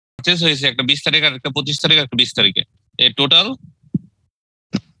Purchase হয়েছে একটা 20 তারিখ আর একটা 25 তারিখ আর একটা 20 তারিখে, এই টোটাল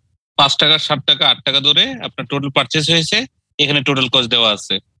 5 টাকা 7 টাকা 8 টাকা ধরে আপনার টোটাল পারচেজ হয়েছে। এখানে টোটাল কস্ট দেওয়া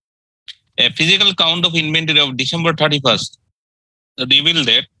আছে। Physical count of inventory of December 31st reveal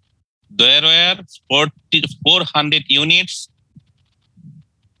that there were 400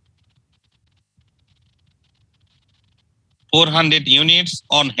 units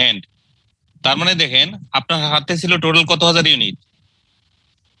on hand। তার মানে দেখেন আপনার হাতে ছিল টোটাল কত হাজার ইউনিট?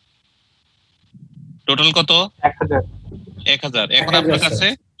 টোটাল কত? 1000। এখন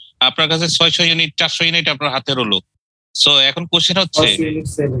আপনার কাছে 600 ইউনিট 400 ইউনিট আপনার হাতে রইলো। সো এখন কোশ্চেন হচ্ছে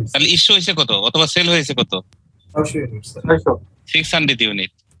তাহলে ইস্যু হয়েছে কত অথবা সেল হয়েছে কত? 600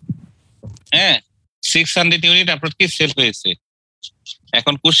 ইউনিট। হ্যাঁ 600 ইউনিট আপনার কি সেল হয়েছে।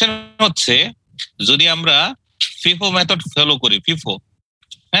 এখন কোশ্চেন হচ্ছে যদি আমরা FIFO মেথড ফলো করি, FIFO,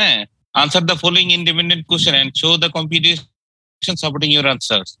 হ্যাঁ, answer the following independent question and show the computation supporting your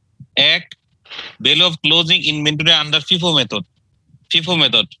answers. এক, value of closing inventory under FIFO method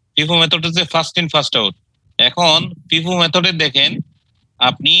হচ্ছে ফার্স্ট ইন ফার্স্ট আউট। এখন FIFO মেথডে দেখেন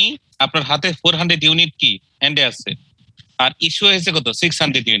আপনি আপনার হাতে 400 ইউনিট কি হ্যান্ডে আছে আর ইস্যু হয়েছে কত?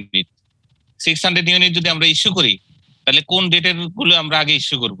 600 ইউনিট। 600 ইউনিট যদি আমরা ইস্যু করি তাহলে কোন ডেটের গুলো আমরা আগে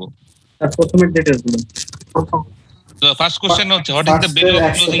ইস্যু করব? প্রথমের ডেটের গুলো। তো ফার্স্ট কোশ্চেন হচ্ছে what is the value of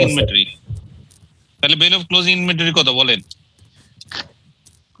closing inventory. তাহলে ভ্যালু অফ ক্লোজিং ইনভেন্টরি কত বলেন?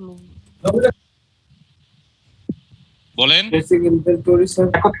 বলেন। Basic inventory sir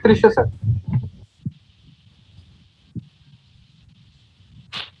 3100 sir.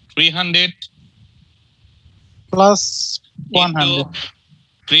 300 plus 100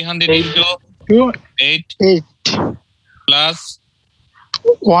 300 into 8 plus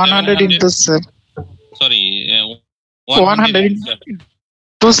 100 into 7 sorry 100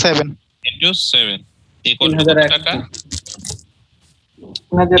 into 7 equal to কত টাকা?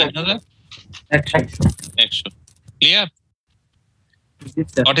 100 clear?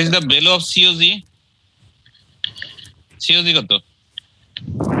 What is the value of COG? COG কত?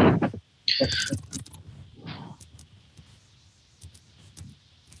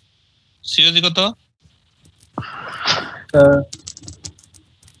 COG কত?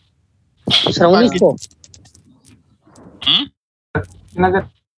 Sir 1900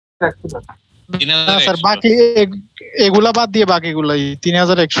 sir বাকি এগুলা বাদ দিয়ে বাকিগুলাই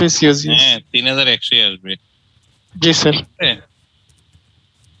 3100 COG। হ্যাঁ 3100 আসবে। জি স্যার।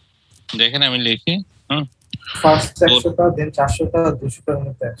 দেখেন আমি লিখি। ফার্স্ট 100 টা দেন 400 টা 200 টার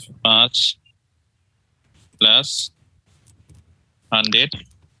মধ্যে 100 5 plus 100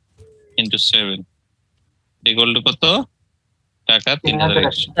 into 7 equal to কত টাকা?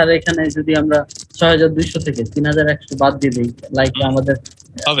 3100। স্যার এখানে যদি আমরা 6200 থেকে 3100 বাদ দিয়ে দেই লাইক আমাদের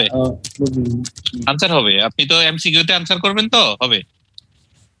হবে আনসার হবে। আপনি তো এমসিকিউ তে আনসার করবেন তো হবে।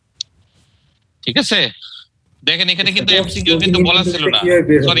 ঠিক আছে দেখেন এখানে কিন্তু এমসিকিউ কিন্তু বলা ছিল না,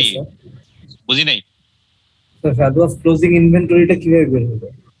 সরি বুঝি নাই। স্যার ভ্যালু অফ ক্লোজিং ইনভেন্টরিটা কিভাবে বের হবে?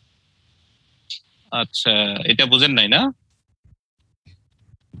 আচ্ছা এটা বুঝেন নাই না,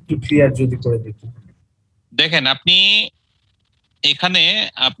 একটু ক্লিয়ার যদি করে দিতেন। দেখেন আপনি এখানে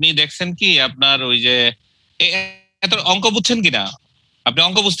আপনি দেখছেন কি আপনার ওই যে এত অঙ্ক বুঝছেন কিনা? আপনি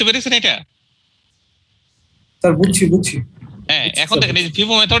অঙ্ক বুঝতে পেরেছেন এটা? স্যার বুঝছি। হ্যাঁ এখন দেখেন এই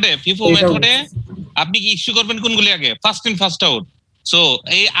FIFO মেথডে আপনি কি ইস্যু করবেন কোনগুলি আগে? First in first out. So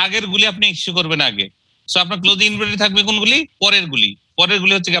এই আগের গুলি আপনি ইস্যু করবেন আগে। সো আপনার ক্লোজিং ইনভেন্টরি থাকবে কোনগুলি? পরের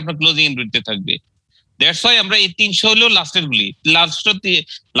গুলি হচ্ছে কি আপনার ক্লোজিং ইনভেন্টরি থাকবে। দ্যাটস ওয়াই আমরা এই 300 হলো লাস্টের গুলি,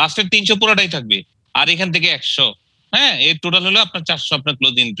 লাস্টের 300 পুরোটাই থাকবে আর এখান থেকে 100। হ্যাঁ এর টোটাল হলো আপনার 400 আপনার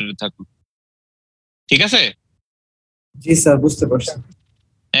ক্লোজিং ইনভেন্টরি থাকবে। ঠিক আছে? জি স্যার বুঝতে পারছি।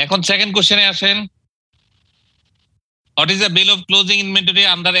 এখন সেকেন্ড কোশ্চেনে আসেন। What is the bill of closing inventory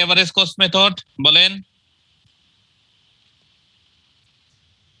under average cost method বলেন।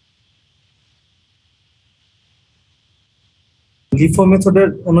 লিফো মেথডের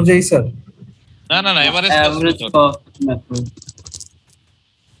অনুযায়ী স্যার? না এভারেজ কস্ট মেথড।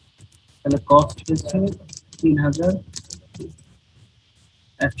 তাহলে কস্ট হচ্ছে 3100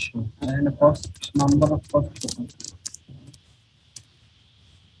 এখানে cost number of cost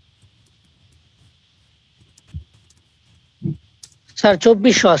sir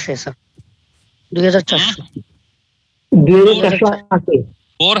 2400 আসে স্যার 2400 আসে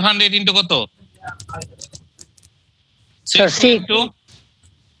 400 ইনটু কত স্যার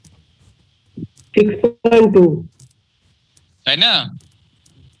 6.2 তাই না?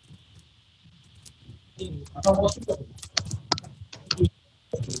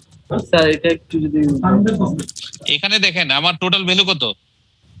 স্যার এটা একটু যদি এখানে দেখেন আমার টোটাল ভ্যালু কত?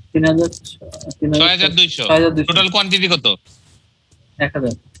 6200 টোটাল কোয়ান্টিটি কত?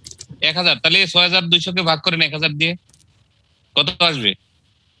 1000 1000, তাহলে 6200 কে ভাগ করেন 1000 দিয়ে, কত আসবে?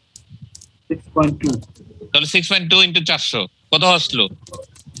 6.2 তাহলে 6.2 ইন্টু 400 কত আসলো?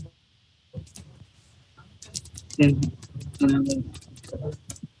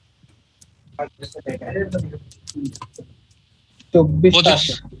 25,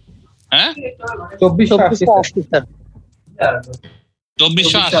 হ্যাঁ 2480 স্যার।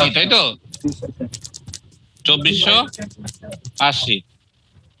 2480, তাই তো? 2480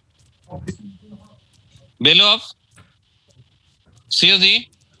 value of সিওজি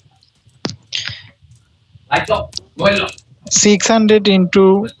 600 into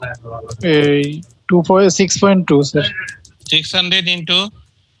 6.2 sir. 600 into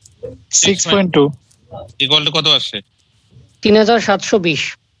 6.2 equal to কত আসে? 3720।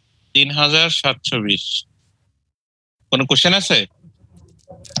 3720। কোনো কোশ্চেন আছে?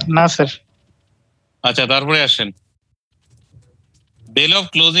 না স্যার। আচ্ছা, তারপরে আসেন value of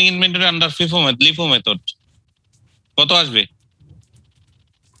closing inventory under LIFO method কত আসবে?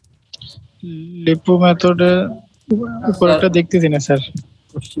 লিপো মেথডে উপরেরটা দেখতেছি না স্যার।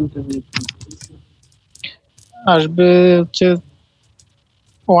 আসবে হচ্ছে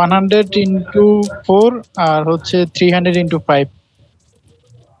 100 into 4 আর হচ্ছে 300 into 5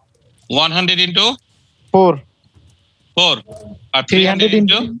 100 ইন্টু 4 4 আর 300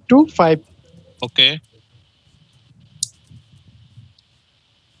 ইন্টু into 5 ওকে।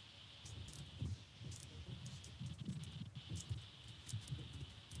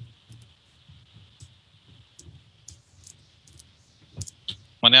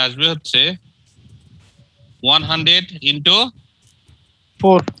 মানে আসবে হচ্ছে 100 ইন্টু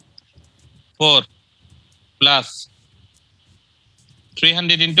 4 4 প্লাস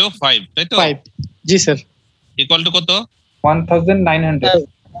 300 ইন্টু 5, তাই তো? 5 জি স্যার। ইকুয়াল টু কত? 1900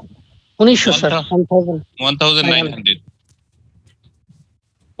 1900 sir. 1900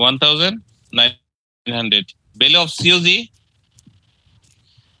 1900 value of সিওজি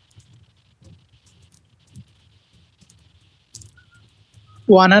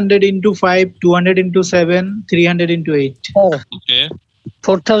 100 into 5 200 into 7 300 into 8 okay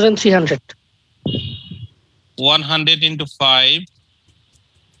 4300। 100 into 5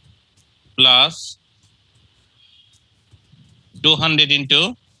 plus 200 into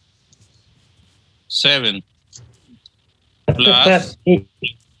 7 plus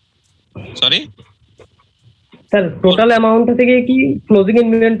sorry sir total amount থেকে কি ক্লোজিং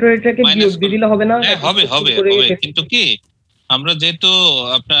ইনভেন্টরিটাকে Minus বিয়োগ দিয়ে দিলে হবে না? হ্যাঁ, হবে হবে হবে, কিন্তু কি আমরা যেহেতু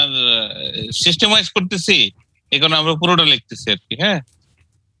আপনার সিস্টেমাইজ করতেছি এখন আমরা পুরোটা লিখতেছি আর কি। হ্যাঁ,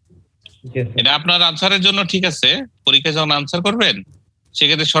 এটা আপনার আনসারের জন্য ঠিক আছে, পরীক্ষায় যখন আনসার করবেন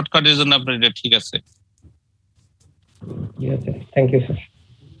সেক্ষেত্রে শর্টকাটের জন্য আপনার এটা ঠিক আছে। Thank you sir.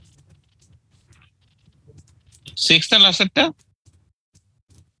 6 না লাস্টেরটা?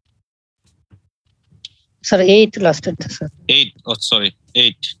 স্যার 8 লাস্টের স্যার। 8, ও সরি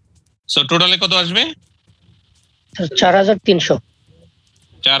 8। সো টোটালে কত আসবে? Sir 4300।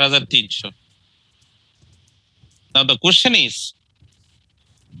 4300। Now the question is,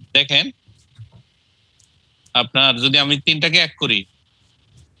 দেখেন আপনার যদি আমি তিনটাকে এক করি,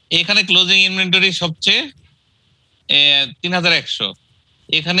 এখানে ক্লোজিং ইনভেন্টরি সবচেয়ে 3100,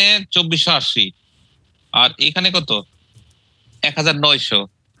 এখানে 2480, আর এখানে কত 1900।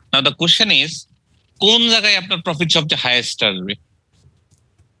 নাও দ্য কোশ্চেন ইজ কোন জায়গায় আপনার প্রফিট সবচেয়ে হাইয়েস্ট আসবে?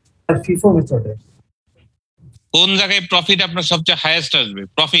 ফিফো মেথডে কোন জায়গায় প্রফিট আপনার সবচেয়ে হাইয়েস্ট আসবে?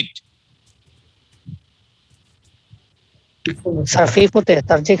 প্রফিট স্যার ফিফোতে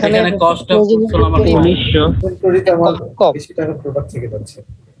তার যেখানে এখানে কস্ট অফ গুডস আমার 1900 ইনভেন্টরিতে আমার কম। বেশি টাকা প্রোডাক্ট থেকে যাচ্ছে।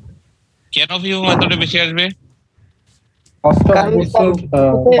 কেন ফিফো মেথডে বেশি আসবে? কস্ট অফ কারণ গুডস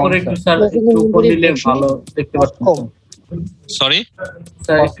উপরে একটু স্যার একটু উপর দিলে ভালো দেখতে পাচ্ছেন কম। সরি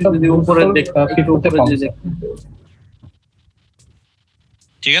স্যার একটু যদি উপরে দেখতে একটু উপরে যে দেখতে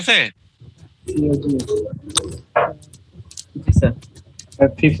ঠিক আছে। জি স্যার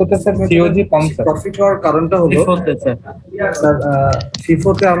ফিফোতে স্যার সিওজি কম প্রফিট হওয়ার কারণটা হলো হতে স্যার স্যার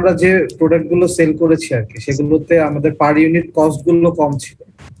ফিফোতে আমরা যে প্রোডাক্ট গুলো সেল করেছি আর কি সেগুলোতে আমাদের পার ইউনিট কস্ট গুলো কম ছিল।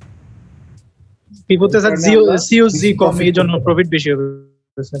 পিপোতে স্যার সিওজি কম, এই জন্য প্রফিট বেশি হবে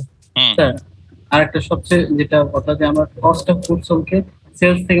স্যার। স্যার আরেকটা সবচেয়ে যেটা কথা যে আমার কস্ট অফ গুডস সোলকে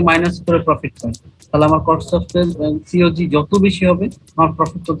সেলস থেকে মাইনাস করে প্রফিট পাই, তাহলে আমার কস্ট অফ সিওজি যত বেশি হবে আমার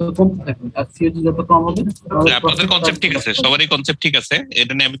প্রফিট তত কম থাকবে, আর সিওজি যত কম হবে আপনাদের কনসেপ্ট ঠিক আছে, সবারই কনসেপ্ট ঠিক আছে,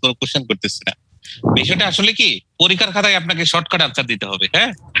 এটা নিয়ে আমি কোনো কোশ্চেন করতেছি না। বিষয়টা আসলে কি, পরীক্ষার খাতায় আপনাকে শর্টকাট আনসার দিতে হবে।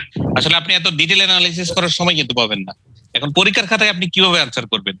 হ্যাঁ, আসলে আপনি এত ডিটেল অ্যানালাইসিস করার সময় কিন্তু পাবেন না। এখন পরীক্ষার খাতায় আপনি কিভাবে আনসার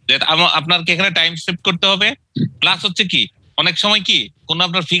করবেন, যে আপনাকে এখানে টাইম সেভ করতে হবে, প্লাস হচ্ছে কি অনেক সময় কি কোনো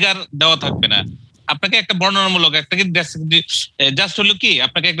আপনার ফিগার দেওয়া থাকবে না, আপনাকে একটা বর্ণনামূলক একটা কি জাস্ট হলো কি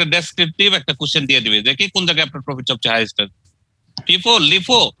আপনাকে একটা ডেসক্রিপটিভ একটা কোশ্চেন দিয়ে দিবে যে কি কোন জায়গায় আপনার প্রফিট সবচেয়ে হাইয়েস্ট আছে, FIFO,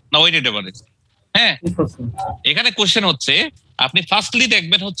 LIFO না ওয়েটেড এভারেজ। হ্যাঁ, এখানে কোশ্চেন হচ্ছে আপনি ফার্স্টলি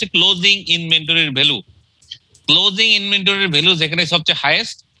দেখবেন হচ্ছে ক্লোজিং ইনভেন্টরির ভ্যালু। ক্লোজিং ইনভেন্টরির ভ্যালু যেখানে সবচেয়ে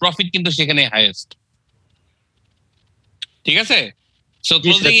হাইয়েস্ট, প্রফিট কিন্তু সেখানে হাইয়েস্ট। ঠিক আছে? সো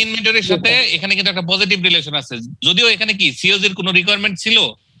ক্লোজিং ইনভেন্টরির সাথে এখানে কিন্তু একটা পজিটিভ রিলেশন আছে, যদিও এখানে কি সিওজির কোনো রিকোয়ারমেন্ট ছিল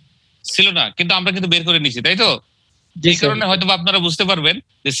না, কিন্তু আমরা কিন্তু বের করে নিছি, তাই তো? এই কারণে হয়তো আপনারা বুঝতে পারবেন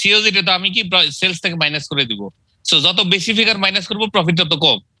যে সিওজিটা তো আমি কি সেলস থেকে মাইনাস করে দিব। সো যত বেশি ফিগার মাইনাস করবো প্রফিট তত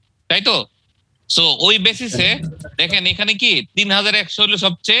কম, তাই তো? সো ওই বেসিসে দেখেন এখানে কি 3100 হলো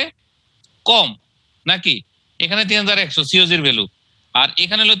সবচেয়ে কম নাকি? এখানে 3100 সিওজির ভ্যালু, আর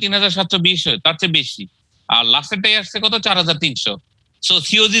এখানে হলো 3720, তার চেয়ে বেশি। আর লাস্টেরটাই আসছে কত, 4300। সো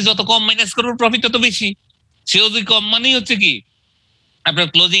সিওজি যত কম মাইনাস করবো প্রফিট তত বেশি। সিওজি কম মানেই হচ্ছে কি আপনার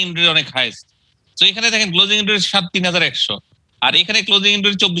ক্লোজিং ইনভেন্টরি অনেক হাইয়েস্ট। তো এখানে দেখেন ক্লোজিং ইনভেন্টরি 3100, আর এখানে ক্লোজিং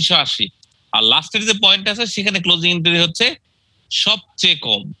ইনভেন্টরি 2480, আর লাস্টের যে পয়েন্ট আছে সেখানে ক্লোজিং ইনভেন্টরি হচ্ছে সবচেয়ে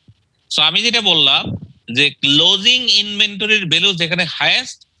কম। সো আমি যেটা বললাম যে ক্লোজিং ইনভেন্টরির ভ্যালু যেখানে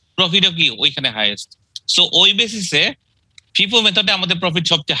হাইয়েস্ট, প্রফিটও কি ওইখানে হাইয়েস্ট। সো ওই বেসিসে ফিফো মেথডে আমাদের প্রফিট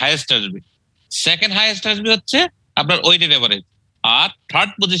সবচেয়ে হাইয়েস্ট আসবে, সেকেন্ড হাইয়েস্ট আসবে হচ্ছে আপনার ওয়েটেড এভারেজ, আর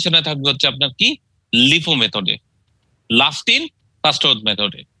থার্ড পজিশনে থাকবে হচ্ছে আপনার কি লিফো মেথডে, লাস্ট ইন ফার্স্ট আউট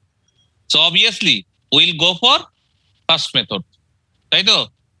মেথডে। So obviously will go for first method, তাই তো?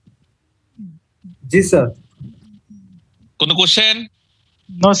 জি স্যার। কোনো কোশ্চেন?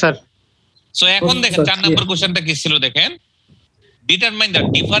 No sir. সো এখন দেখেন 4 নম্বর কোশ্চেনটা কি ছিল দেখেন, determine the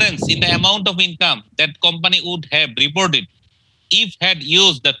difference in the amount of income that company would have reported if had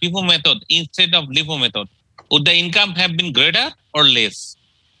used the FIFO method instead of LIFO method. Would the income have been greater or less?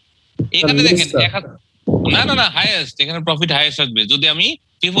 এখানে দেখেন না highest, এখানে profit highest আসবে যদি আমি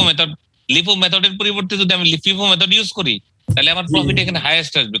FIFO method LIFO মেথডের পরিবর্তে যদি আমি FIFO মেথড ইউজ করি, তাহলে আমার প্রফিট এখানে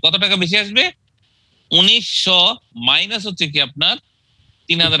হাইয়েস্ট আসবে। কত টাকা বেশি আসবে? 1900 মাইনাস হচ্ছে কি আপনার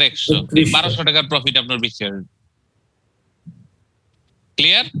 3100, 1200 টাকার প্রফিট আপনার বেশি আসবে।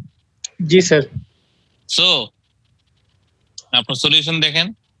 ক্লিয়ার? জি স্যার। সো আপনার সলিউশন দেখেন,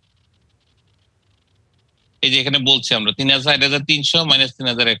 এই যে এখানে বলছি আমরা 4300 মাইনাস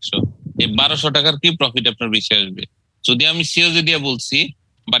 3100, এই 1200 টাকার কি প্রফিট আপনার বেশি আসবে যদি আমি সিওজি দিয়ে বলছি,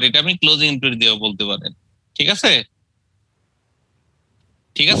 বাট এটা আমি ক্লোজিং ইনভেন্টরি দিয়েও বলতে পারেন। ঠিক আছে?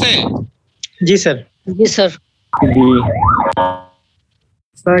 ঠিক আছে? জি স্যার। জি স্যার।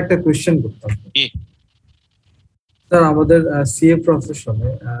 স্যার একটা কোশ্চেন করতাম কি? স্যার আমাদের সিএ প্রফেশনে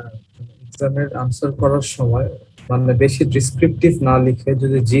এক্সামের আনসার করার সময় মানে বেশি ডেসক্রিপটিভ না লিখে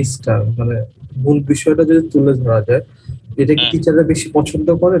যদি জিস্টটা মানে মূল বিষয়টা যদি তুলে ধরা যায়, এটা কি টিচাররা বেশি পছন্দ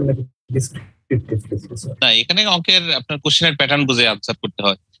করেন নাকি ডেসক্রিপটিভ লিখে স্যার? না, এখানে অঙ্কের আপনার কোশ্চেনের প্যাটার্ন বুঝে আনসার করতে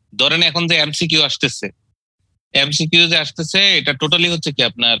হয়। ধরেন এখন যে এমসিকিউ আসতেছে, এমসিকিউ যে আসতেছে এটা টোটালি হচ্ছে কি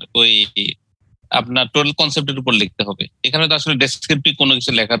আপনার ওই আপনার টোটাল কনসেপ্টের উপর লিখতে হবে। এখানে তো আসলে ডেসক্রিপটিভ কোনো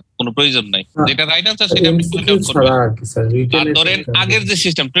কিছু লেখার কোনো প্রয়োজন নাই, যেটা রাইট আনসার সেটা আপনি পয়েন্ট আউট করবেন। আর ধরেন আগের যে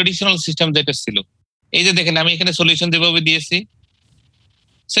সিস্টেম, ট্রেডিশনাল সিস্টেম যেটা ছিল, এই যে দেখেন আমি এখানে সলিউশন যেভাবে দিয়েছি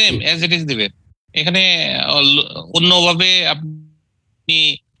সেম অ্যাজ ইট ইজ দিবেন। এখানে অন্যভাবে আপনি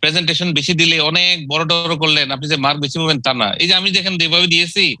প্রেজেন্টেশন বেশি দিলে অনেক বড় করলেন আপনি যে মার্ক বেশি পাবেন তা না। এই যে আমি দেখেন যেভাবে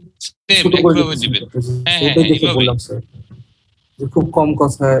দিয়েছি সেম একইভাবে দিবেন। হ্যাঁ, খুব কম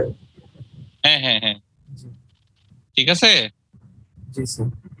কথায়। হ্যাঁ, ঠিক আছে। জি স্যার।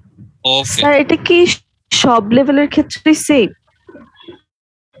 ওকে স্যার এটা কি সব লেভেলের ক্ষেত্রে সেম?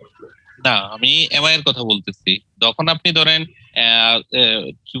 না, আমি এমআই এর কথা বলতেছি। যখন আপনি ধরেন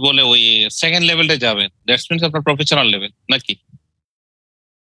কি বলে ওই সেকেন্ড লেভেলটা যাবেন, দ্যাটস মিন্স আপনার প্রফেশনাল লেভেল নাকি?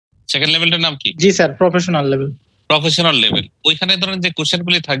 সেকেন্ড লেভেলটার নাম কি? জি sir, professional level. Professional level, ওইখানে ধরেন যে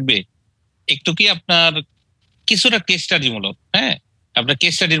কোশ্চেনগুলি থাকবে একটু কি আপনার কিছুটা কেস স্টাডি মূলক। হ্যাঁ, আপনার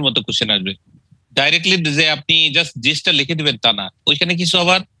কেস স্টাডির মতো কোশ্চেন আসবে। ডাইরেক্টলি যে আপনি জাস্ট জিসটা লিখে দিবেন তা না, ওইখানে কিছু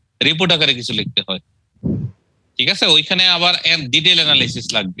আবার রিপোর্ট আকারে কিছু লিখতে হয়। ঠিক আছে? ওইখানে আবার ডিটেইল অ্যানালাইসিস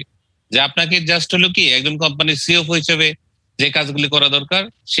লাগবে, যে আপনাকে জাস্ট হলো কি একজন কোম্পানির সিএফও হিসেবে যে কাজগুলি করা দরকার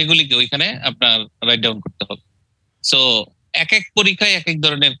সেগুলিকে ওইখানে আপনার রাইট ডাউন করতে হবে। সো এক এক পরীক্ষায় এক এক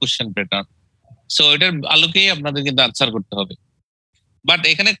ধরনের কোশ্চেন প্যাটার্ন, সো এটার আলোকেই আপনাদের কিন্তু আনসার করতে হবে। বাট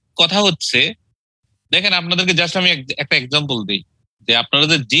এখানে কথা হচ্ছে দেখেন আপনাদেরকে জাস্ট আমি একটা এক্সাম্পল দিই, যে আপনারা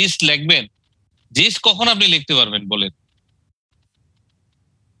যে জিস লিখবেন, জিস কখন আপনি লিখতে পারবেন বলেন?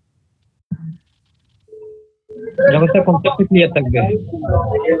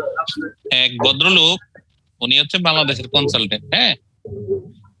 এক ভদ্রলোক, উনি হচ্ছে বাংলাদেশের কনসালটেন্ট। হ্যাঁ,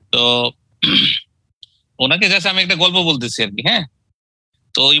 তো ওনাকে জাস্ট আমি একটা গল্প বলতেছি আর কি। হ্যাঁ,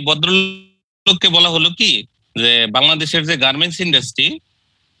 তো ওই ভদ্রলোককে বলা হলো কি যে বাংলাদেশের যে গার্মেন্টস ইন্ডাস্ট্রি,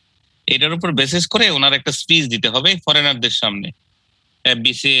 এটার উপর বেসিস করে ওনার একটা স্পিচ দিতে হবে ফরেনারদের সামনে।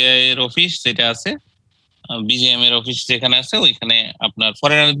 বিসিআই এর অফিস যেটা আছে, বিজিএম এর অফিস যেখানে আছে, ওইখানে আপনার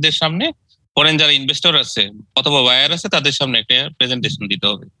ফরেনারদের সামনে, ফরেন যারা ইনভেস্টর আছে অথবা বায়ার আছে তাদের সামনে একটা প্রেজেন্টেশন দিতে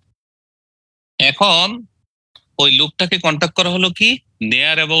হবে। এখন ওই লোকটাকে কন্ট্যাক্ট করা হলো কি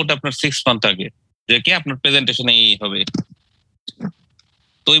নেয়ার অ্যাবাউট আপনার 6 মান্থ আগে, যে কি আপনার প্রেজেন্টেশনে এই হবে।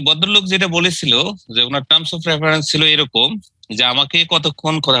 তো ওই ভদ্রলোক যেটা বলেছিল যে ওনার টার্মস অফ রেফারেন্স ছিল এরকম যে আমাকে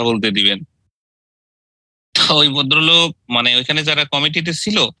কতক্ষণ কথা বলতে দিবেন। তো ওই ভদ্রলোক মানে ওইখানে যারা কমিটিতে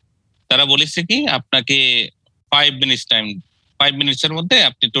ছিল তারা বলেছে কি আপনাকে 5 মিনিটস টাইম, 5 মিনিটসের মধ্যে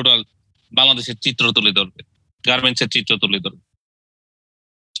আপনি টোটাল বাংলাদেশের চিত্র তুলে ধরবেন, গার্মেন্টস এর চিত্র তুলে ধরবেন।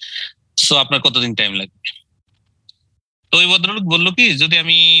 সো আপনার কতদিন টাইম লাগবে? তো ওই ভদ্রলোক বললো কি যদি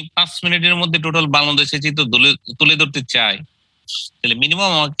আমি 5 মিনিটের মধ্যে টোটাল বাংলাদেশের চিত্র তুলে ধরতে চাই তাহলে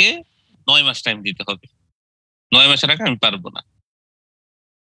মিনিমাম আমাকে 9 মাস টাইম দিতে হবে, 9 মাসের আগে আমি পারবো না।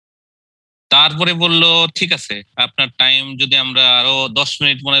 তারপরে বলল ঠিক আছে আপনার টাইম যদি আমরা আরো 10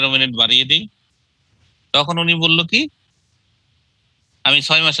 মিনিট 15 মিনিট বাড়িয়ে দিই, তখন উনি বলল কি আমি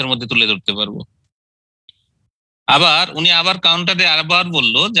 6 মাসের মধ্যে তুলে ধরতে পারবো। আবার উনি আবার কাউন্টারে আবার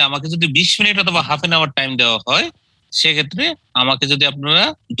বলল যে আমাকে যদি 20 মিনিট অথবা হাফ এন আওয়ার টাইম দেওয়া হয় সেক্ষেত্রে আমাকে যদি আপনারা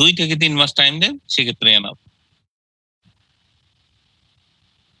 2 থেকে 3 মাস টাইম দেন সেক্ষেত্রে এনাফ।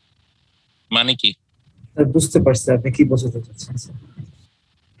 মানে কি? স্যার বুঝতে পারছি আপনি কি বোঝাতে চাচ্ছেন স্যার।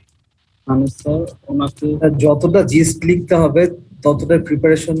 মানে স্যার ওনাকে যতটা জিস্ট লিখতে হবে ততটা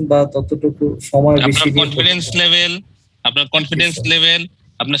প্রিপারেশন বা ততটুকু সময় বেশি আপনার দিয়ে কনফিডেন্স লেভেল, আপনার কনফিডেন্স স্যার। লেভেল,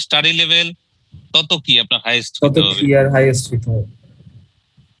 আপনার স্টাডি লেভেল তত কি আপনার হাইয়েস্ট তত হতে হবে, ক্লিয়ার হাইয়েস্ট হতে হবে।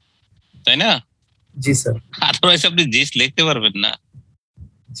 তাই না? জি স্যার। আদারওয়াইজ আপনি জিস্ট লিখতে পারবেন না,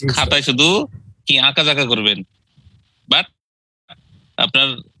 জি স্যার। খাতায় শুধু কি আঁকা জাকা করবেন, বাট আপনার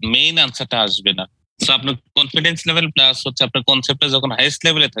মেইন আনসারটা আসবে না। সো আপনার কনফিডেন্স লেভেল প্লাস হচ্ছে আপনার কনসেপ্টটা যখন হাইয়েস্ট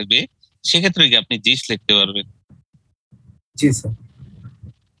লেভেলে থাকবে সেক্ষেত্রে কি আপনি জিস্ট লিখতে পারবেন। জি স্যার।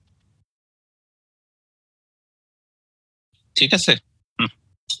 ঠিক আছে?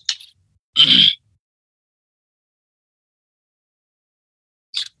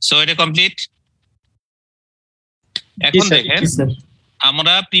 সো এটা কমপ্লিট। এখন স্যার। দেখেন জি স্যার।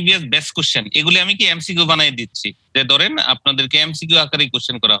 আমরা প্রিভিয়াস বেস কোশ্চেন এগুলি আমি কি এমসিকিউ বানিয়ে দিচ্ছি, যে ধরেন আপনাদেরকে এমসিকিউ আকারে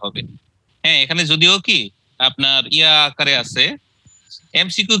কোশ্চেন করা হবে। হ্যাঁ এখানে যদিও কি আপনার ইয়া আকারে আছে,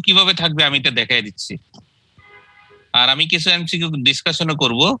 এমসিকিউ কিভাবে থাকবে আমি এটা দেখাই দিচ্ছি। আর আমি কিছু এমসিকিউ ডিসকাশনও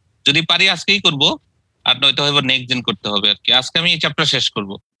করব, যদি পারি আজকেই করব, আর নয়তো হয়তো নেক্সট দিন করতে হবে আর কি। আজকে আমি এই চ্যাপ্টার শেষ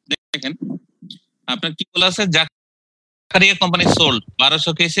করব। দেখেন আপনার কি বলা আছে, Zakaria company sold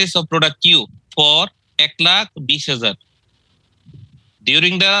 1200 cases of product Q for 1,20,000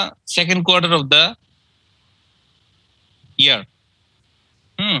 during the second quarter of the year.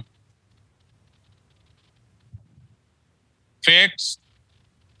 Facts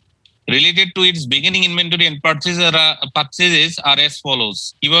related to its beginning inventory and purchases are as follows.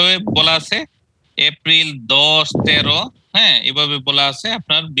 কিভাবে বলা আছে এপ্রিল 10, 13, হ্যাঁ এভাবে বলা আছে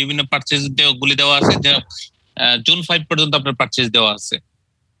আপনার বিভিন্ন পারচেজ গুলি দেওয়া আছে, যে জুন 5 পর্যন্ত আপনার পারচেজ দেওয়া আছে।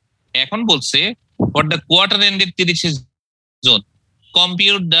 এখন বলছে for the quarter ended 30 June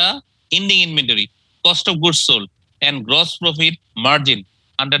compute the ending inventory, cost of goods sold and gross profit margin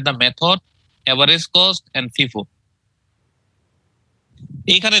under the method average cost and FIFO.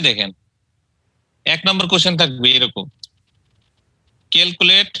 এইখানে দেখেন 1 নম্বর কোশ্চেন থাকবে এরকম,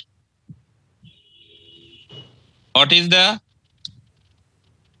 calculate what is the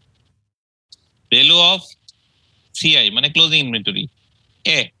value of CI মানে closing inventory.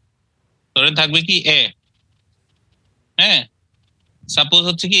 ধরেন থাকবে কি হ্যাঁ suppose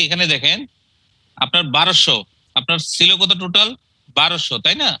হচ্ছে কি এখানে দেখেন আপনার 1200, আপনার ছিল কত টোটাল 1200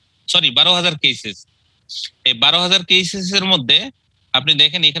 তাই না, সরি 12,000 কেসেস। এই 12,000 কেসেস এর মধ্যে আপনি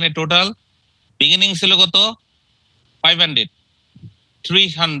দেখেন এখানে টোটাল বিগিনিং ছিল কত 500,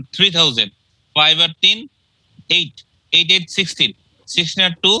 3,000, 5 আর 3 8, 8 8 16, 16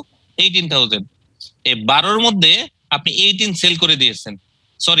 আর 2 18,000। এই 12 এর মধ্যে আপনি 18 সেল করে দিয়েছেন,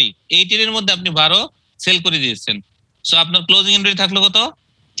 সরি 18 এর মধ্যে আপনি 12 সেল করে দিয়েছেন। সো আপনার ক্লোজিং ইনভেন্টরি থাকলো কত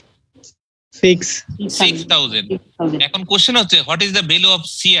 6,000। এখন কোশ্চেন হচ্ছে what is the value of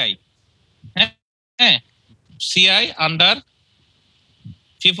CI. হ্যাঁ সিআই আন্ডার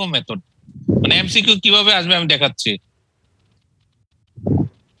ফিফো মেথড, মানে এমসিকিউ কিভাবে আসবে আমি দেখাচ্ছি।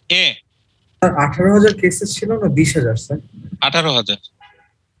 18,000 কেসেস ছিল না 20,000 স্যার? 18,000,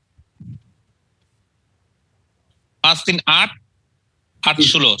 5 3 8 8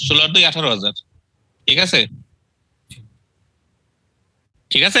 16, 16 আর 2 18,000। ঠিক আছে?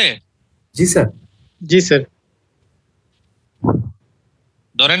 ঠিক আছে? জি স্যার। জি স্যার।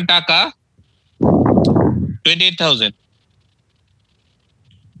 ধরেন টাকা 28,000,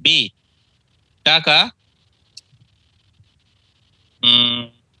 বি টাকা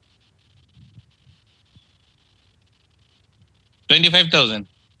 25,000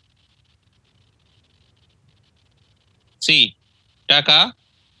 সি টাকা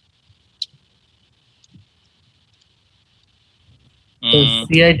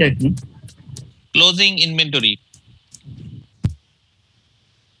সিআইটা কি? ক্লোজিং ইনভেন্টরি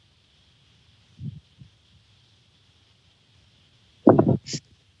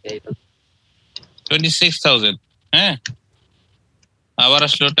 $26,000 হ্যাঁ আবার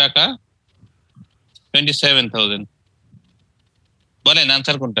আসলো টাকা 27,000 বলেন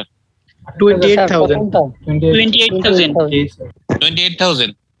আনসার কোনটা 28,000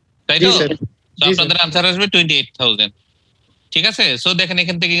 28,000 তাই তো জি স্যার তো আপনাদের আনসার আসবে 28,000 ঠিক আছে সো দেখেন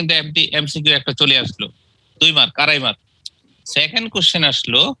এখান থেকে কিন্তু এমসিকিউ একটা চলে আসলো 2 মার্ক আড়াই মার্ক সেকেন্ড কোশ্চেন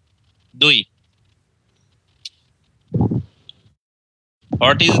আসলো 2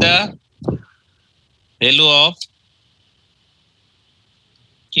 what is the value of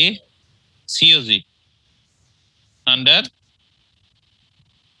কি সিওজি আন্ডার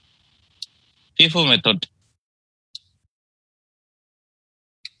FIFO মেথড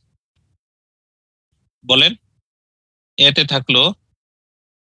বলেন এতে থাকলো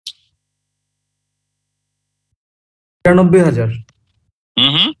 93,000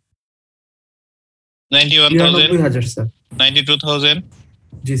 হুম 91,000 93,000 স্যার 92,000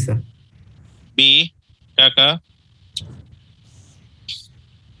 জি স্যার বি টাকা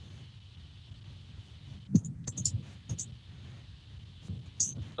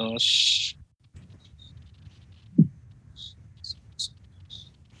দশ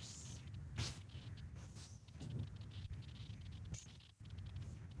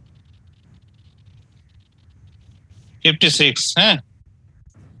 $56 হ্যাঁ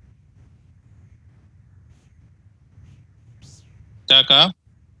টাকা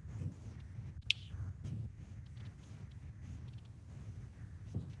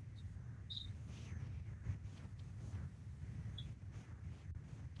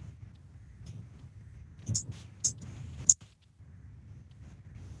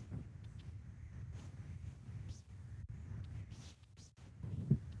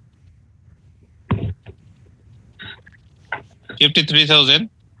 $53,000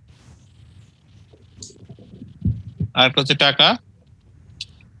 আর হচ্ছে টাকা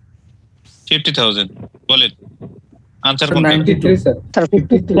 50,000 বলেন আনসার কোনটা 93 sir sir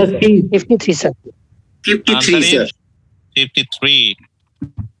 53 sir 53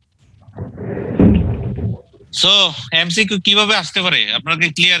 so MCQ কিভাবে আসতে পারে আপনার কি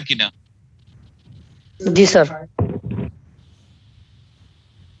ক্লিয়ার কিনা জি স্যার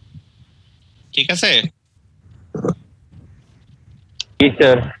ঠিক আছে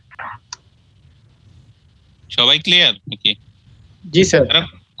সবাই ক্লিয়ার নাকি জি স্যার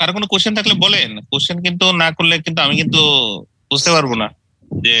আর কোনো কোশ্চেন থাকলে বলেন কোশ্চেন কিন্তু না করলে কিন্তু আমি কিন্তু বুঝতে পারবো না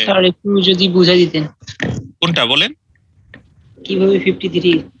যে স্যার একটু যদি বুঝাই দিতেন কোনটা বলেন কিভাবে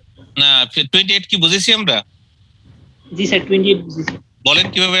 53 না 28 কি বুঝেছি আমরা জি স্যার 28 বুঝেছি বলেন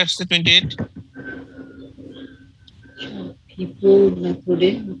কিভাবে আসছে 28 ফিফো মেথডে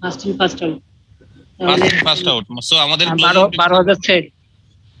first in first out first out so আমাদের 12,000 সেট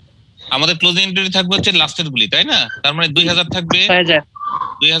আমাদের ক্লোজিং ইনভেন্টরি থাকবে হচ্ছে লাস্টের গুলি তাই না তার মানে 2,000 থাকবে 6,000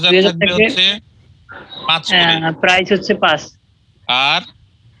 2,000 থাকবে হচ্ছে 5 করে প্রাইস হচ্ছে 5 আর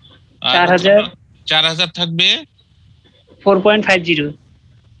 4,000 4,000 থাকবে 4.50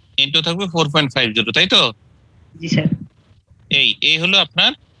 ইনটু থাকবে 4.50 তাই তো জি স্যার এই হলো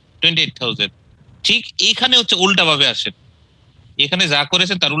আপনার 28,000 ঠিক এইখানে হচ্ছে উল্টা ভাবে আসে এখানে যা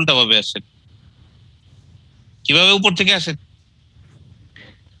করেছেন তার উল্টা ভাবে আসে কিভাবে উপর থেকে আসে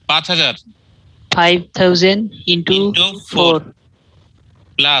 5,000 5,000 into 4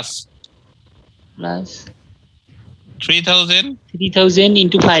 plus 3,000 3,000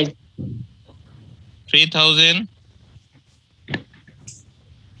 into 5 3,000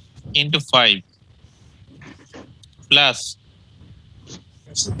 into 5 plus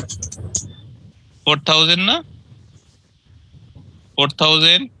 4,000 না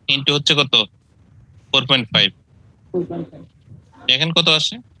 4,000 into হচ্ছে কত 4.5 দেখেন কত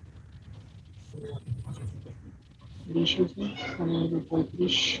আসে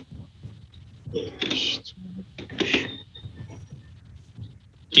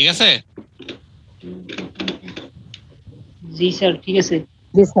 20,035 ঠিক আছে জি স্যার ঠিক আছে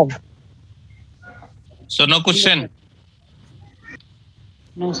জি sir so no question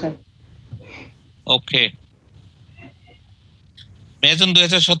no sir okay May June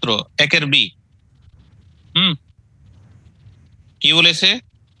 2017 একের বি কি বলেছে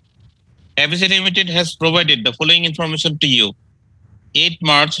ABC Limited has provided the following information to you 8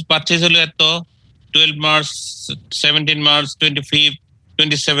 March purchase হলো এত, 12 মার্চ, 17 মার্চ, 25,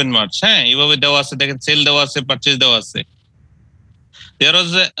 27 মার্চ। হ্যাঁ, এইভাবে দেওয়া আছে, দেখেন সেল দেওয়া আছে, পারচেজ দেওয়া আছে।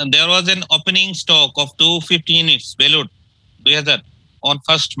 There was an opening stock of 250 units valued 2000 on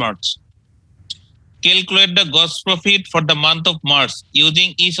 1st March. Calculate the gross profit for the month of March using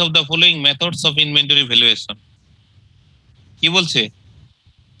each of the following methods of inventory valuation. কি বলছে?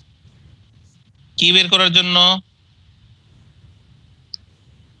 কি বের করার জন্য?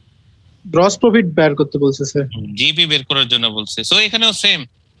 গ্রস প্রফিট বের করতে বলছে sir. GP বের করার জন্য বলছে। সো এখানেও সেম,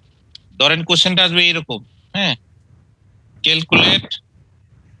 ধরেন কোশ্চেনটা আসবে এরকম। হ্যাঁ, calculate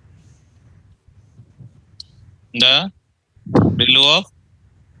the value of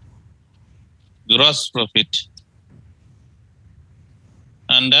gross profit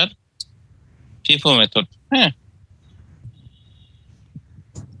under FIFO method. হ্যাঁ,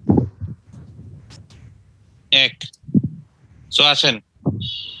 এক। সো আসেন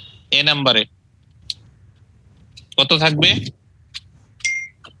এ নাম্বারে কত থাকবে?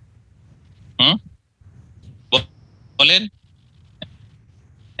 বলেন,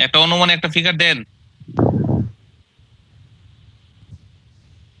 একটা অনুমান, একটা ফিগার দেন।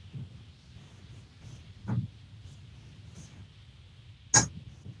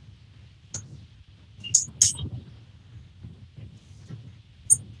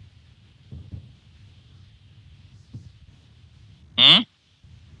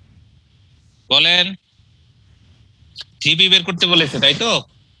 বলেন, জিপি বের করতে বলেছে, তাই তো?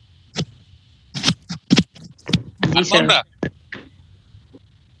 জি স্যার।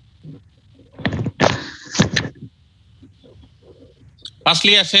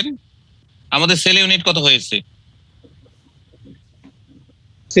 ফার্স্টলি আসেন, আমাদের সেল ইউনিট কত হয়েছে?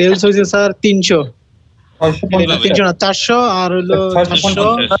 সেলস হয়েছে স্যার 300, 300 না 400, আর হলো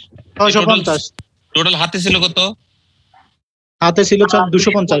 650। টোটাল হাতে ছিল কত? হাতে ছিল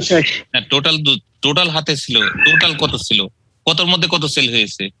 250। হ্যাঁ, টোটাল হাতে ছিল। টোটাল কত ছিল? কতর মধ্যে কত সেল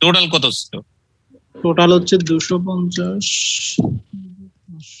হয়েছে? টোটাল কত ছিল? টোটাল হচ্ছে 250।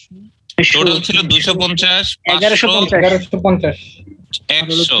 টোটাল ছিল 250, 1150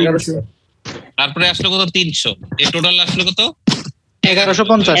 100, তারপরে আসলো কত? 300। এই টোটাল আসলো কত?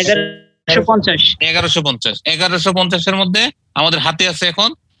 1150। 1150 এর মধ্যে আমাদের হাতে আছে এখন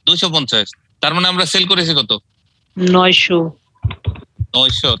 250। তার মানে আমরা সেল করেছি কত? 900।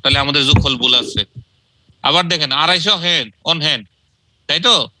 তাহলে আমাদের যোগফল ভুল আছে। আবার দেখেন 250 হ্যান্ড অন হ্যান্ড, তাই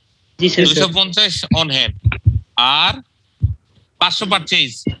তো? জি sir. 250 on hand R 500 purchase,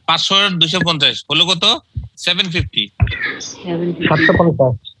 500 আর 250 হলো কত? 750,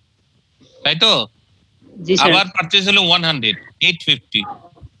 750 তাই তো? জি স্যার। আবার পারচেজ হলো 100, 850।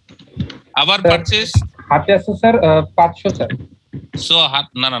 আবার পারচেজ হাতে আছে স্যার 500 স্যার। সো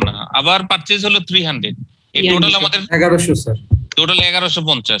না, আবার পারচেজ হলো 300। এই টোটাল আমাদের 1100 স্যার। টোটাল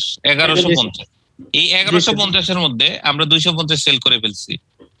 1150। এই 1150 এর মধ্যে আমরা 250 সেল করে ফেলছি।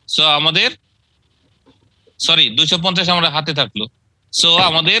 সো আমাদের 250 আমরা হাতে থাকলো। সো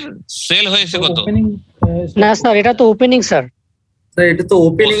আমাদের সেল হয়েছে কত? না স্যার, এটা তো ওপেনিং স্যার। স্যার এটা তো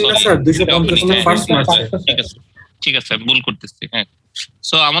ওপেনিং না স্যার, 250 হলো ফার্স্ট মার্চে। ঠিক আছে, ভুল করতেছি। হ্যাঁ,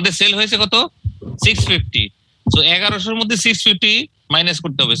 সো আমাদের সেল হয়েছে কত? 650। সো 1100 এর মধ্যে 650 মাইনাস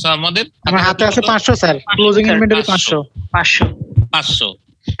করতে হবে। সো আমাদের হাতে আছে 500 স্যার। Closing inventory 500।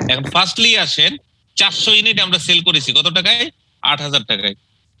 এখন ফার্স্টলি আসেন, 400 ইউনিট আমরা সেল করেছি কত টাকায়? 8000 টাকায়।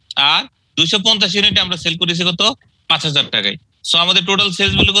 আর 250 ইউনিট আমরা সেল করেছি কত? 5000 টাকায়। সো আমাদের টোটাল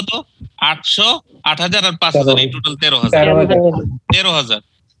সেলস ভ্যালু কত? 800, 8000 আর 5000, এই টোটাল 13000।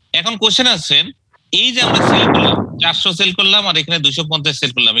 এখন কোশ্চেন আসছেন, এই যে আমরা সেল করলাম 400 সেল করলাম আর এখানে 250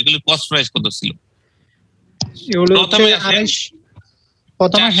 সেল করলাম, এগুলি কস্ট প্রাইস কত ছিল? প্রথমে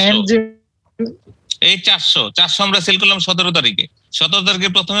হ্যান্ড যে এই 400 আমরা সেল করলাম 17 তারিখে। 17 তারিখে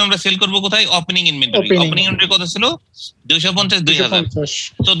প্রথমে আমরা সেল করব কোথায়? Opening inventory. ওপেনিং ইনভেন্টরি কত ছিল? 250, 2000।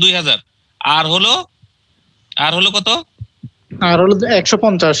 তো 2000 আর হলো কত? আর হলো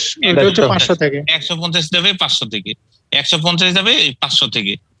 150। এটা হচ্ছে 500 থেকে। 150 যাবে 500 থেকে, 150 যাবে এই 500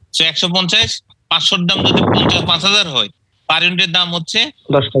 থেকে। সো 150, 500 দাম যদি 5000 হয়, পার ইউনিটের দাম হচ্ছে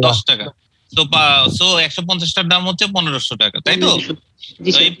 10 টাকা। সো 150 টার দাম হচ্ছে 1500 টাকা, তাই তো?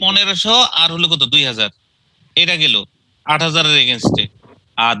 তো এই 1500 আর হলো কত? 2000। এটা গেল 8000 এর এগেইনস্টে।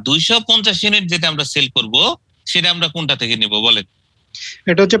 আর 250 ইউনিট যেটা আমরা সেল করব সেটা আমরা কোনটা থেকে নিব বলেন?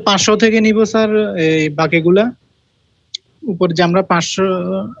 এটা হচ্ছে 500 থেকে নিব স্যার। এই বাকিগুলা উপর যে আমরা 500,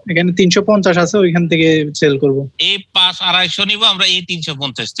 এখানে 350 আছে, ওইখান থেকে সেল করব। এই 250 নিব আমরা এই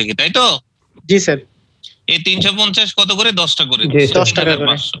 350 থেকে, তাই তো? জি স্যার। এই 350 কত করে? 10 টাকা করে। 10 টাকা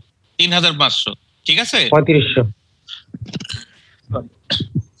করে। 3500, ঠিক আছে? 3500।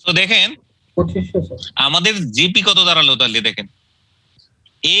 তো দেখেন 2500 স্যার। আমাদের জিপি কত দাঁড়ালো তাহলে দেখেন।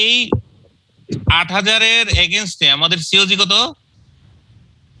 এই 8,000-এর এগেইনস্টে আমাদের সিওজি কত?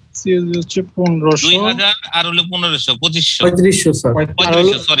 সিওজি হচ্ছে 1500 2,000 আর হলো 1,500, 2,500, 3500 স্যার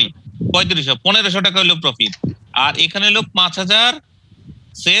 3500, সরি 3500, 1,500 টাকা হলো প্রফিট। আর এখানে হলো 5,000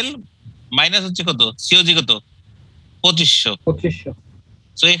 সেল মাইনাস হচ্ছে কত? সিওজি কত? 2,500। 2500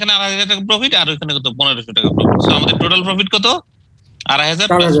 সো এখানে 2,500 টাকা প্রফিট আর ওখানে কত? 1,500 টাকা প্রফিট। সো আমাদের টোটাল প্রফিট কত? 2,500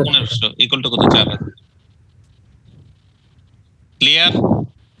 প্লাস 4,000 1,500 ইকুয়াল টু কত? 4,000। ক্লিয়ার?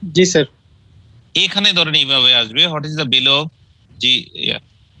 জি স্যার। এখানে ধরেন এইভাবে আসবে, what is the bill of জি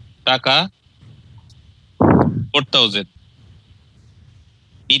টাকা 4,000,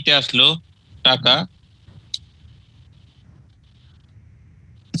 ইতে আসলো টাকা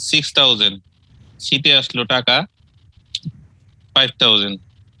 6,000, সিতে আসলো টাকা 5,000,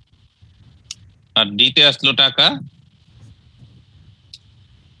 আর ডিতে আসলো টাকা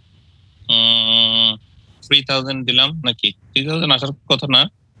 3,000 দিলাম নাকি? 3,000 আসার কথা না।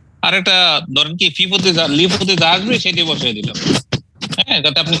 আর একটা ধরেন কি ফিফোতে লিফোতে যা আসবে সেটাই বসিয়ে দিলাম, হ্যাঁ,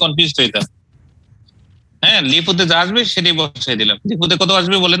 যাতে আপনি কনফিউজড হয়ে যান। হ্যাঁ, লিফোতে যা আসবে সেটাই বসিয়ে দিলাম। লিফোতে কত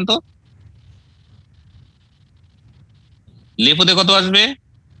আসবে বলেন তো? লিফোতে কত আসবে?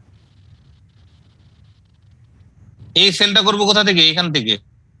 এই সেলটা করবো কোথা থেকে? এখান থেকে,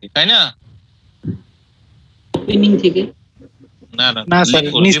 তাই না? ওপেনিং থেকে। না না না স্যার,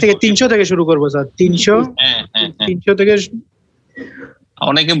 নিচ থেকে 300 থেকে শুরু করব স্যার। 300 হ্যাঁ হ্যাঁ হ্যাঁ, 300 থেকে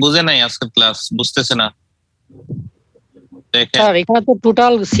অনেকে বুঝে নাই আজকের ক্লাস, বুঝতেছে না। দেখেন স্যার এখানে তো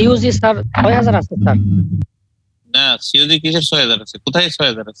টোটাল সিওজি স্যার 6,000 আছে স্যার। না, সিওজি কিসের 6,000 আছে? কোথায়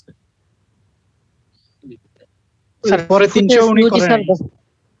 6,000 আছে? স্যার পরে FIFO তে 300 উনি COG করেন। স্যার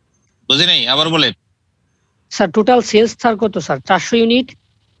বুঝি নাই, আবার বলেন। স্যার টোটাল সেলস স্যার কত স্যার? 400 ইউনিট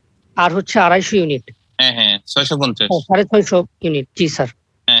আর হচ্ছে 250 ইউনিট, হ্যাঁ হ্যাঁ, 650। 650 ইউনিট। জি স্যার।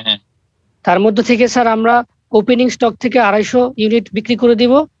 হ্যাঁ হ্যাঁ, তার মধ্যে থেকে স্যার আমরা ওপেনিং স্টক থেকে 250 ইউনিট বিক্রি করে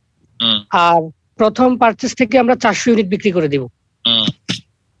দিব, হুম আর প্রথম পারচেজ থেকে আমরা 400 ইউনিট বিক্রি করে দিব। হুম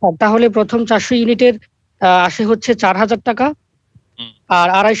আর তাহলে প্রথম 400 ইউনিটের আসে হচ্ছে 4,000 টাকা, হুম। আর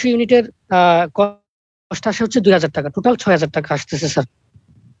 250 ইউনিটের কস্ট আসে হচ্ছে 2,000 টাকা। টোটাল 6,000 টাকা আসতেছে স্যার।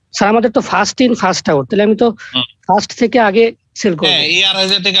 স্যার আমাদের তো ফার্স্ট ইন ফার্স্ট আউট, তাহলে আমি তো হুম। ফার্স্ট থেকে আগে সেল করব। হ্যাঁ, এই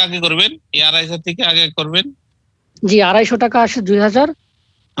 2,500 থেকে আগে করবেন, এই 2,500 থেকে আগে করবেন। জি, 250 টাকা আসে 2,000,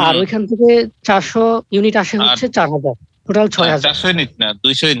 আর হুম। ওইখান থেকে 400 ইউনিট আসে হচ্ছে 4,000, টোটাল 6,000। 400 ইউনিট না,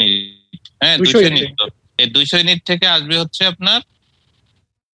 200 ইউনিট। হ্যাঁ, 200 200 ইউনিট। তো এই 200 ইউনিট থেকে আসবে হচ্ছে আপনার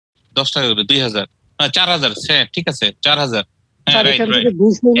 10 টাকা করে, 2,000, 4,000। হ্যাঁ ঠিক আছে, 4,000। হ্যাঁ, স্যার রাইট এখান থেকে রাইট।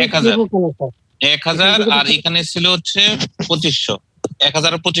 200 ইউনিট 1,000। নিব কেন স্যার? 1,000 আর এখানে ছিল হচ্ছে 2,500।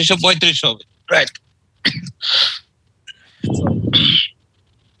 1,000 আর 2,500 3500 হবে, রাইট?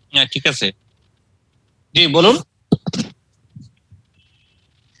 হ্যাঁ ঠিক আছে, জি বলুন।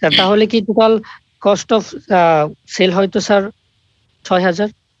 স্যার তাহলে কি টোটাল কস্ট অফ সেল হয়তো স্যার 6,000?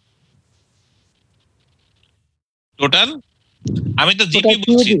 টোটাল আমি তো জিপি Total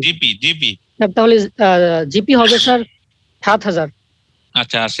বলছি, COD? GP GP. স্যার তাহলে জিপি হবে স্যার 7,000।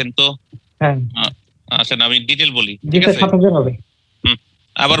 আচ্ছা আসেন তো, হ্যাঁ আসেন আমি ডিটেল বলি, জি ঠিক স্যার, আছে? 7,000 হবে।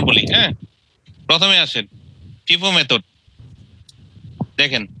 আবার বলি, হ্যাঁ। প্রথমে আসেন ফিফো মেথড,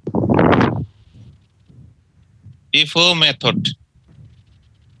 দেখেন ফিফো মেথড।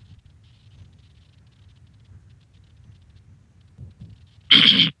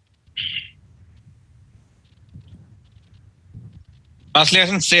 আসলে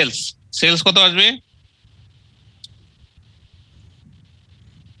আসেন সেলস, সেলস কত আসবে?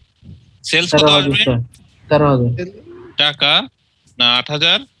 সেলস কত 13,000 আসবে? স্যার, 13,000। টাকা না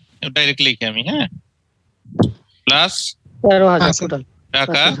 8,000, ডাইরেক্ট লিখি আমি, হ্যাঁ, প্লাস 13,000 আচ্ছা। টোটাল।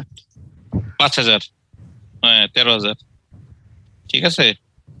 টাকা 5,000, হ্যাঁ 13,000, ঠিক আছে,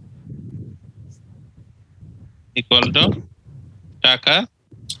 ইকুয়াল টু টাকা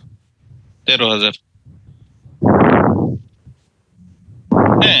 13,000।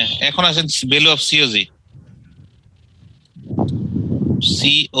 হ্যাঁ, এখন আসেন ভ্যালু অফ সিওজি,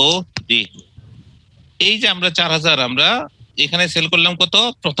 সিওজি। এই যে আমরা 4,000 আমরা এখানে সেল করলাম কত?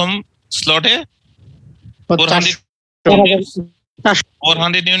 প্রথম স্লটে 400 units,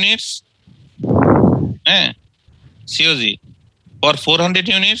 400 units, হ্যাঁ, সিওজি ফর 400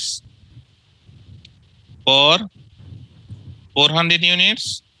 units, ফর 400 units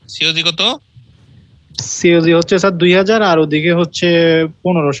সিওজি কত? সিওজি হচ্ছে স্যার 2,000, আর ওদিকে হচ্ছে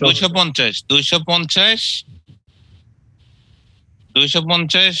 1,500। 250,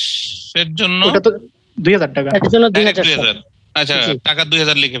 250 এর জন্য ওটা তো 2,000 টাকা। এর জন্য direct 2,000 স্যার। 2,000। আচ্ছা, জি। টাকা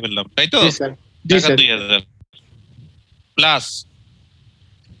 2,000 লিখে ফেললাম, তাই তো? জি স্যার, জি টাকা স্যার। 2,000 প্লাস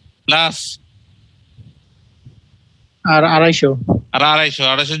প্লাস আর 250। আর 250,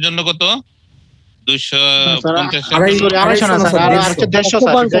 250 এর জন্য কত? 250 250 না স্যার, আর হচ্ছে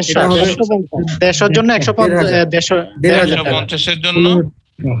 150 স্যার, 150 জন্য 150 এর জন্য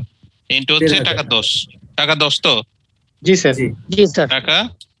ইনটু হচ্ছে টাকা 10 তো জি স্যার, জি স্যার। টাকা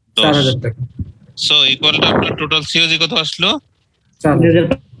 4000 10 টাকা। সো ইকুয়াল টু আপনার টোটাল সিওজি কত আসলো 4000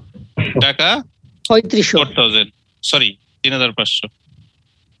 টাকা 3500। 4000 সরি 3500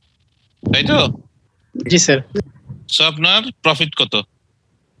 তাই তো? জি স্যার। সো আপনার প্রফিট কত?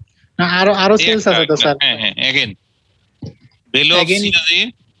 না, আরো সেলস আছে তো স্যার। হ্যাঁ again value of সিওজি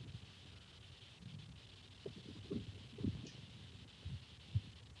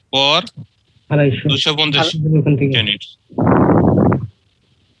for 250 unit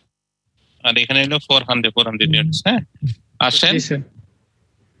আর এখানে হলো 400 ইউনিটস। হ্যাঁ আসেন জি স্যার।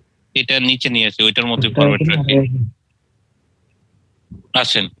 এটা নিচে নিয়ে আসি, ওইটার মধ্যে ফরম্যাট রাখি।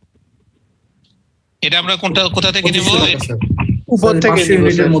 আসেন এটা আমরা কোথা থেকে নিব? 2500 টাকা স্যার। উপর থেকে 500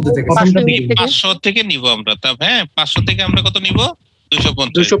 ইউনিটের মধ্যে থেকে। 500 থেকে নিব আমরা। তা হ্যাঁ 500 থেকে আমরা কত নিব? 250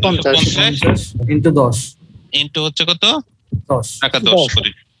 250 ইনটু 10 ইনটু হচ্ছে কত? 10 টাকা 10 করে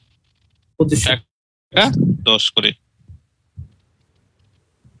 2500 টাকা 10 করে।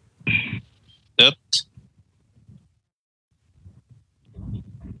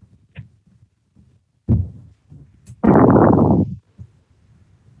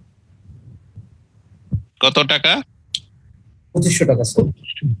 কত টাকা? 2500 টাকা স্যার।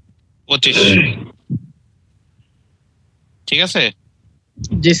 25। ঠিক আছে।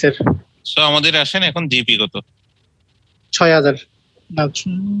 জি স্যার। সো আমাদের আসেন এখন জিপি কত? 6000 না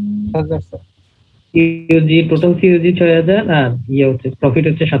সিওজি টোটাল সিওজি 6000 আর ইয়ে হচ্ছে প্রফিট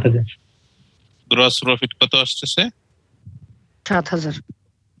হচ্ছে 7000। গ্রস প্রফিট কত আসছে? 7000।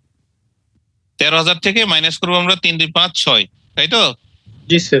 13000 থেকে মাইনাস করব আমরা 3 2 5 6 তাই তো?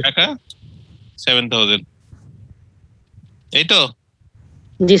 জি স্যার। টাকা 7000 এই তো?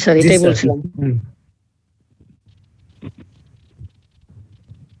 জি স্যার, জি এটাই স্যার। বলছিলাম।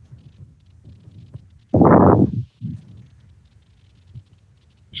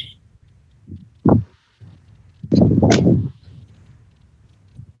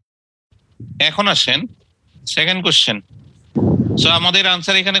 এখন আসেন সেকেন্ড কোশ্চেন। সো আমাদের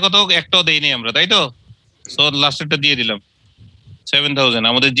আনসার এখানে কত? একটাও দেইনি আমরা তাই তো? সো লাস্টেরটা দিয়ে দিলাম 7000।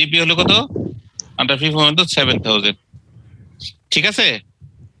 আমাদের জিপি হলো কত? আন্ডার ফি পর্যন্ত 7000। ঠিক আছে।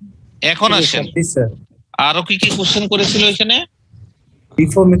 এখন জি, আসেন জি স্যার। আরো কি কি কোশ্চেন করেছিল এখানে?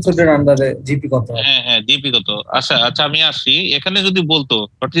 বিফোর মেথডের আন্ডারে জিপি কত? হ্যাঁ জিপি কত? আচ্ছা আমি আসি। এখানে যদি বলতো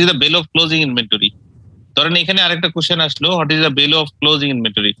what is the value of closing inventory, ধরেন এখানে আরেকটা কোশ্চেন আসলো what is the value of closing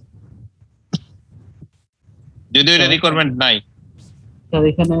inventory, যদিও এটা রিকোয়ারমেন্ট নাই। স্যার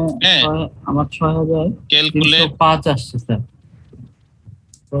এখানে হ্যাঁ। আমার ক্যালকুলেট 6305 আসছে স্যার।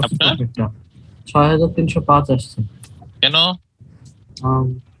 আপনার? 6305 আসছে। কেন?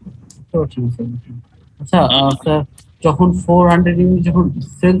 বুঝতে পারছি না স্যার। আচ্ছা স্যার যখন 400 ইউনিট যখন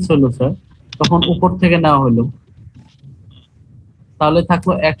সেলস হলো স্যার তখন উপর থেকে নেওয়া হলো, তাহলে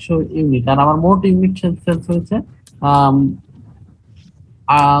থাকলো 100 ইউনিট আর আমার মোট ইউনিট সেলস হয়েছে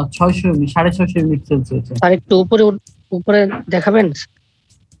 600 ইউনিট, 650 ইউনিট সেলস হয়েছে। আর একটু উপরে দেখাবেন?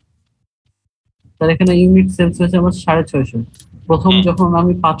 তার এখানে ইউনিট সেলস হয়েছে আমার 650। প্রথম যখন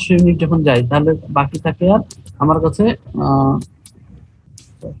আমি 500 ইউনিট যখন যাই তাহলে বাকি থাকে আর আমার কাছে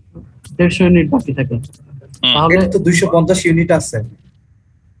 150 ইউনিট বাকি থাকে। তাহলে এটা তো 250 ইউনিট আছে।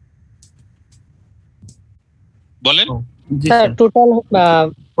 বলেন। জি স্যার স্যার টোটাল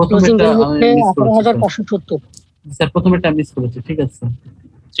ক্লোজিং প্রথমেরটা বিল হচ্ছে আমি মিস করেছি স্যার। 18570। স্যার প্রথমেরটা মিস করেছি। ঠিক আছে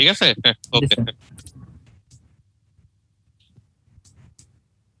ঠিক আছে ওকে। স্যার।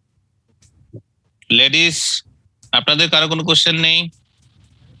 লেডিস আপনাদের কারো কোনো কোশ্চেন নেই?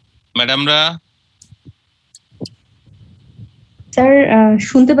 ম্যাডামরা? স্যার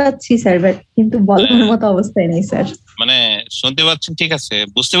শুনতে পাচ্ছি স্যার, বাট কিন্তু বলার মতো অবস্থায় নেই স্যার। মানে শুনতে পাচ্ছেন, ঠিক আছে,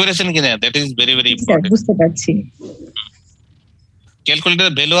 বুঝতে পেরেছেন কিনা? That is very very sir important. বুঝতে পারছি। Calculate the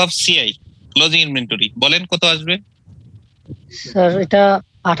value of CI closing inventory, বলেন কত আসবে? স্যার এটা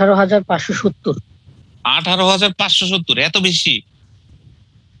 18570। 18570? এত বেশি?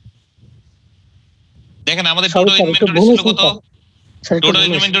 দেখেন আমাদের Sorry, টোটাল sir, একটু ইনভেন্টরি ভুল ছিল হয়েছে, কত? স্যার একটু টোটাল ভুল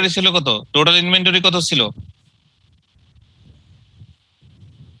হয়েছে। ইনভেন্টরি ছিল কত? টোটাল ইনভেন্টরি কত ছিল?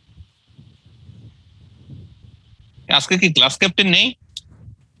 আজকে কি ক্লাস ক্যাপ্টেন নেই?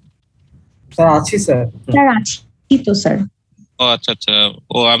 স্যার আছি স্যার। স্যার আছি তো স্যার। ও আচ্ছা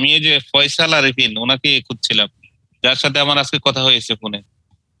ও আমি এই যে ফয়সাল আরিফিন ওনাকে খুঁজছিলাম, যার সাথে আমার আজকে কথা হয়েছে ফোনে।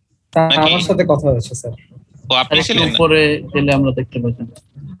 নাকি? আমার সাথে কথা হয়েছে স্যার। ও আপনি ছিলেন? উপরে গেলে আমরা দেখতে পাচ্ছি।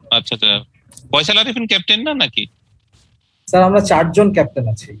 আচ্ছা ফয়সাল আরিফিন ক্যাপ্টেন না নাকি? স্যার আমরা 4 জন ক্যাপ্টেন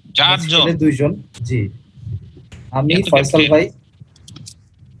আছি। 4 জন? 2 জন। জি আমি এত ফয়সাল captain? ভাই,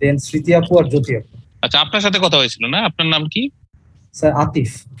 দেন স্মৃতি আপু আর জ্যোতি আপু। আচ্ছা, আপনার সাথে কথা হয়েছিল না? আপনার নাম কি? স্যার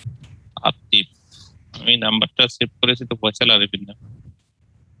আতিফ। আতিফ। আমি নাম্বারটা সেভ করেছি তো, ফয়সাল আরিফিন না।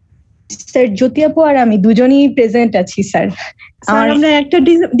 স্যার জ্যোতি আপু আর আমি দুজনই প্রেজেন্ট আছি স্যার। স্যার আমরা একটা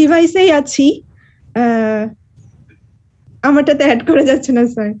ডিভাইসেই আছি, আমারটাতে অ্যাড করে যাচ্ছে না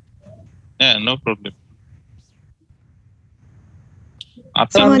স্যার। হ্যাঁ, নো প্রবলেম।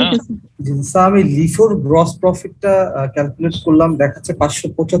 আচ্ছা স্যার আমি লিফোর গ্রস প্রফিটটা ক্যালকুলেট করলাম, দেখাচ্ছে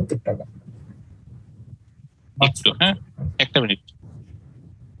 575 টাকা। একটু, হ্যাঁ একটা মিনিট।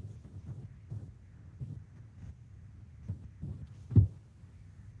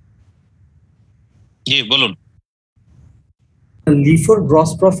 জি বলুন। লিফোর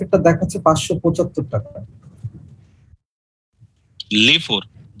গ্রস প্রফিটটা দেখাচ্ছে 575 টাকা। লিফোর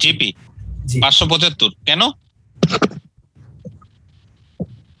জিপি 575 কেন?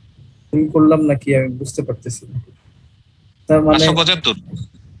 ভুল করলাম নাকি আমি বুঝতে পারতেছি না। তার মানে 575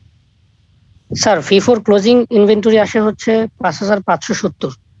 স্যার ফিফোর ক্লোজিং ইনভেন্টরি আসে হচ্ছে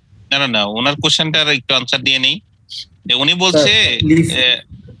 5570। না না না, ওনার কোশ্চেনটার একটু আনসার দিয়ে নেই। উনি বলছে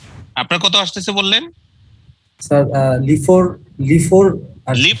আপনার কত আসতেছে বললেন? স্যার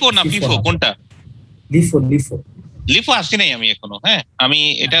লিফো না ফিফো কোনটা? লিফো আসছি নাই আমি এখনো। হ্যাঁ আমি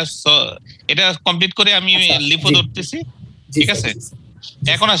এটা কমপ্লিট করে আমি লিফো ধরতেছি, ঠিক আছে?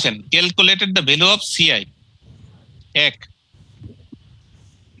 এখন আসেন, calculated the value of CI 1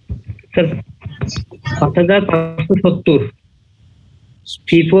 sir 5570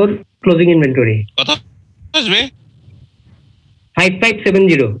 ফিফোর closing inventory কত আসবে?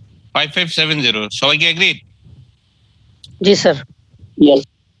 5570। 5570 সবাই কি এগ্রিড? জি স্যার।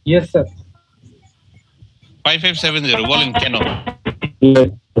 Yes sir. 5570 বলেন কেন?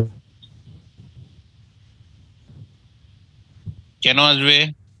 কেন আসবে?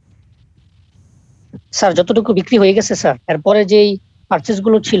 স্যার যতটুকু বিক্রি হয়ে গেছে স্যার, এরপরে যেই পারচেজ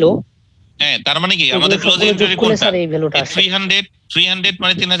গুলো ছিল, হ্যাঁ তার মানে কি আমাদের ক্লোজিং ইনভেন্টরি কোনটা? 300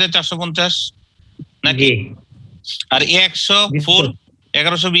 মানে 3450 নাকি? আর 100 ফুল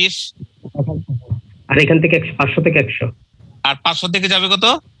 1120, আর এখান থেকে 500 থেকে 100, আর 500 থেকে যাবে কত?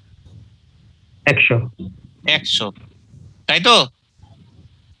 100 তাই তো?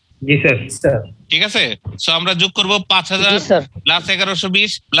 জি স্যার। ঠিক আছে, সো আমরা যোগ করব 5000 plus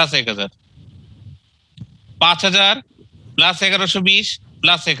 1120 plus 1000, 5000 plus 1120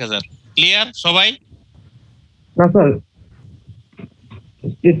 plus 1000। Clear সবাই? না স্যার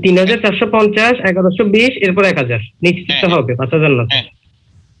 3450 1120 এরপর 1000 নিশ্চিত হবে 5000 না।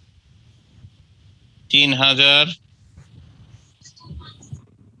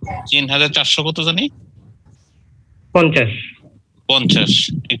 3400 কত জানি? 50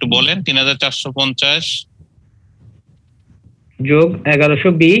 একটু বলেন। 3450 যোগ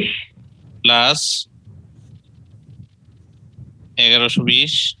 1120 প্লাস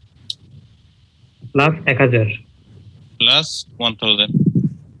 1120 প্লাস 1000 প্লাস 1000।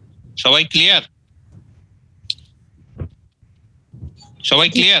 সবাই ক্লিয়ার? সবাই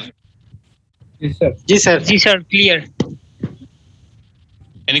ক্লিয়ার? জি sir clear.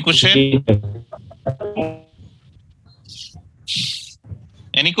 Any question?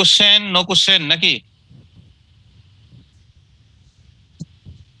 Any question? No question নাকি?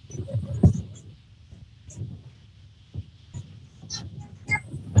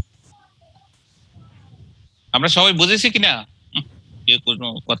 আমরা সবাই বুঝেছি কিনা? কেউ কোনো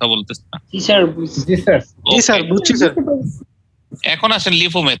কথা বলতেছে না। জি স্যার বুঝছি স্যার। এখন আসেন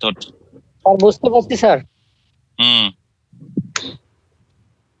লিফো মেথড। স্যার বুঝতে পারছি স্যার।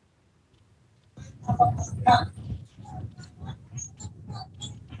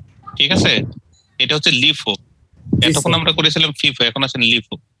 ঠিক আছে, এটা হচ্ছে লিফো। এতক্ষণ আমরা করেছিলাম ফিফো, এখন আসেন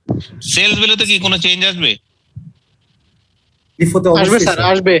লিফো। সেলস ভ্যালুতে কি কোনো চেঞ্জ আসবে? লিফোতে আসবে স্যার,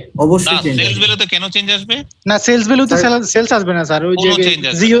 আসবে অবশ্যই চেঞ্জ। সেলস ভ্যালুতে কেন চেঞ্জ আসবে? না সেলস ভ্যালুতে সেলস আসবে না স্যার, ওই যে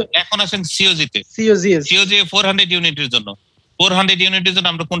এখন আসেন সিওজি তে। সিওজি 400 ইউনিটের জন্য, 400 ইউনিটের জন্য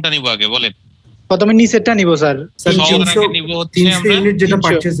আমরা কোনটা নিব আগে বলেন? প্রথমে নিচেরটা নিব স্যার। 300 ইউনিট যেটা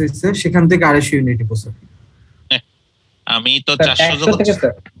পারচেজ হয়েছে সেখান থেকে 250 ইউনিট নিব স্যার। আমি তো 400 যখন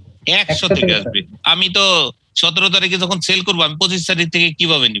 100 থেকে আসবে। আমি তো 17 তারিখে যখন সেল করব আমি 25 তারিখ থেকে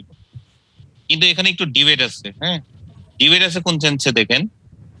কিভাবে নিব? কিন্তু এখানে একটু ডিবেট আছে। হ্যাঁ ডিবেট আছে কোন সেন্সে দেখেন,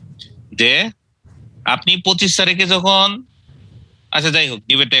 যে আপনি 25 তারিখে যখন, আচ্ছা যাই হোক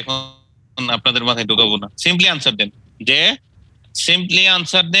ডিবেটটা এখন আপনাদের মাথায় ঢোকাবো না। সিম্পলি আনসার দেন, যে সিম্পলি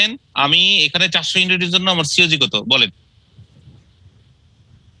আনসার দেন আমি এখানে 400 ইউনিটের জন্য আমার সিওজি কত বলেন?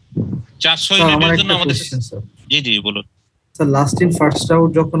 400 ইউনিটের জন্য আমাদের জি জি বলুন sir. Last in first out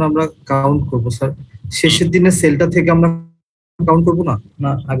যখন আমরা কাউন্ট করব স্যার, শেষের দিনে সেলটা থেকে আমরা কাউন্ট করব না,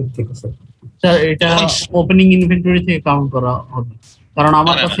 না আগের থেকে স্যার? স্যার এটা ওপেনিং ইনভেন্টরি থেকে কাউন্ট করা হবে। কারণ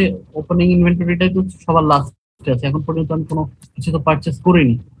আমার কাছে ওপেনিং ইনভেন্টরিটাই তো সবার লাস্টে আছে, এখন পর্যন্ত আমি কোনো কিছু তো পারচেজ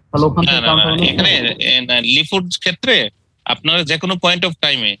করিনি, তাহলে ওখান থেকে কাউন্ট হবে না? এখানে লিফুড ক্ষেত্রে আপনার যে কোনো পয়েন্ট অফ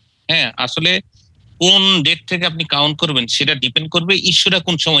টাইমে, হ্যাঁ, আসলে কোন ডেট থেকে আপনি কাউন্ট করবেন সেটা ডিপেন্ড করবে ইস্যুটা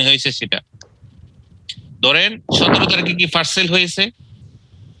কোন সময় হয়েছে সেটা। ধরেন 17 তারিখে কি ফার্স্ট সেল হয়েছে,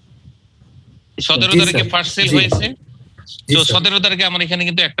 17 তারিখে ফার্স্ট সেল হয়েছে, তো 17 তারিখে আমার এখানে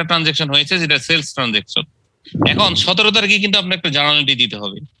কিন্তু একটা ট্রানজাকশন হয়েছে যেটা সেলস ট্রানজাকশন। এখন 17 তারিখে কিন্তু আপনার একটা জার্নালিটি দিতে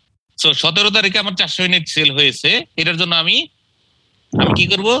হবে। সো 17 তারিখে আমার 400 ইউনিট সেল হয়েছে, এটার জন্য আমি কি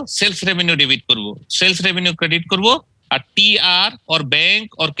করব, সেলস রেভিনিউ ডেবিট করব, সেলস রেভিনিউ ক্রেডিট করব, আর TR or bank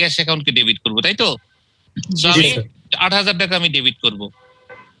or cash অ্যাকাউন্টকে ডেবিট করব, তাই তো? সো আমি 8000 টাকা আমি ডেবিট করব।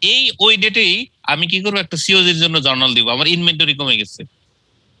 ওই ডেটেই আমি কি করব, একটা সিওজির জন্য জার্নাল দিব। আমার ইনভেন্টরি কমে গেছে,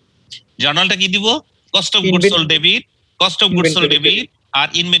 জার্নালটা কি দিব, cost of goods sold debit, cost of goods sold debit, R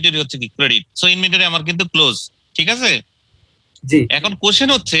inventory হচ্ছে কি ক্রেডিট। সো ইনভেন্টরি আমার কিন্তু ক্লোজ, ঠিক আছে? জি। এখন কোশ্চেন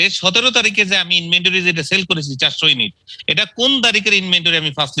হচ্ছে 17 তারিখে যে আমি ইনভেন্টরি যেটা সেল করেছি 400 ইউনিট, এটা কোন তারিখের ইনভেন্টরি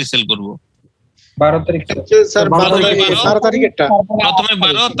আমি ফার্স্টলি সেল করব? 12 তারিখ স্যার, 12 তারিখেরটা। প্রথমে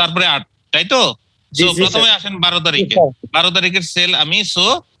 12, তারপরে 8, তাই তো? সো প্রথমে আসেন 12 তারিখে, 12 তারিখের সেল আমি, সো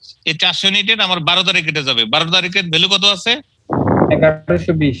এই 400 ইউনিটের আমার 12 তারিখে এটা যাবে। 12 তারিখের ভ্যালু কত আছে?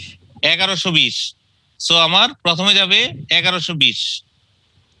 1120। 1120। সো আমার প্রথমে যাবে 1120,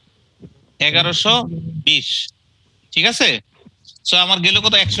 ঠিক আছে? সো আমার গেল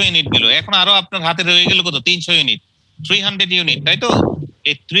কত, 100 ইউনিট গেল। এখন আরো আপনার হাতে রয়ে গেল কত, 300 ইউনিট, 300 ইউনিট, তাই তো?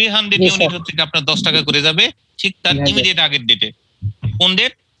 এই 300 ইউনিট হচ্ছে আপনার 10 টাকা করে যাবে, ঠিক তার ইমিডিয়েট আগের ডেটে। কোন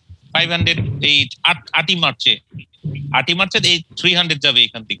ডেট? 500, এই 8ই মার্চে, 8ই মার্চে এই 300 যাবে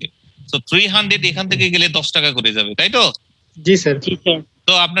এখান থেকে। সো 300 এখান থেকে গেলে 10 টাকা করে যাবে, তাই তো? জি স্যার।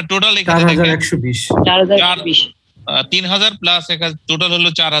 তো আপনার টোটাল এখানে 4120, 3000 প্লাস টোটাল হলো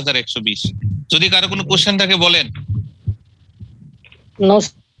 4120। যদি কারো কোনো কোশ্চেন থাকে বলেন। No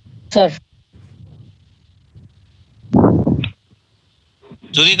sir.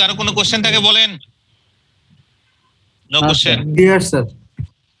 যদি কারো কোনো কোশ্চেন থাকে বলেন। No question, clear sir.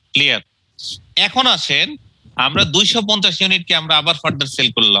 Clear. এখন আসেন, আমরা 250 ইউনিটকে আমরা আবার ফার্দার সেল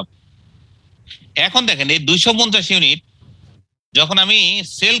করলাম। এখন দেখেন এই 250 ইউনিট যখন আমি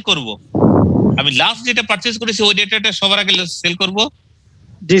সেল করব, আমি লাস্ট যেটা পারচেজ করেছি ওই ডেটাটা সবার আগে সেল করব।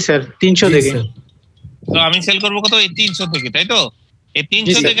 জি স্যার, 300 থেকে। তো আমি সেল করব কত, এই 300 থেকে, তাই তো? এই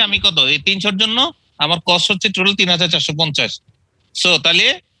 300 থেকে আমি কত, এই 300 জন্য আমার কস্ট হচ্ছে টোটাল 3450। সো তাহলে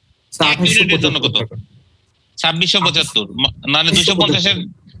এক ইউনিটের জন্য কত, 2675, মানে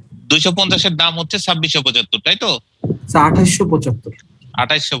 250 এর দাম হচ্ছে 2675, তাই তো? 2875।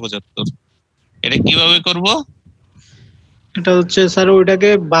 2875। এটা কিভাবে করব? এটা হচ্ছে স্যার ওইটাকে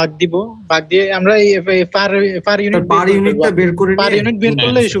ভাগ দিব, ভাগ দিয়ে আমরা এই পার ইউনিটটা বের করে পার ইউনিট বের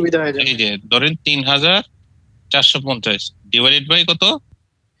করলে সুবিধা হয়ে যাবে। এই যে ধরেন 3450 ডিভাইডেড বাই কত,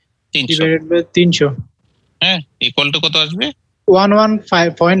 300, ডিভাইডেড বাই 300, হ্যাঁ, ইকুয়াল টু কত আসবে?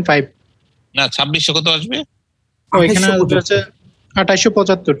 115.5 না, 2600 কত আসবে? ওইখানে হচ্ছে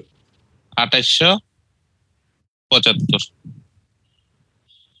 2875। 2875,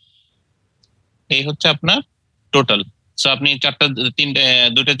 এই হচ্ছে আপনার টোটাল। সো আপনি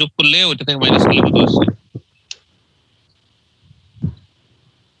দুইটা যোগ করলে ওইটা থেকে মাইনাস করলে কত আসছে?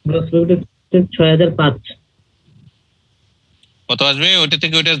 Gross profit 6005। কত আসবে? ওইটা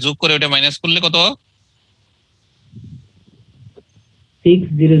থেকে ওইটা যোগ করে ওইটা মাইনাস করলে কত?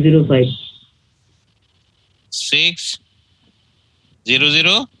 6005।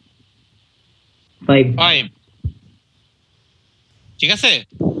 6005, ঠিক আছে?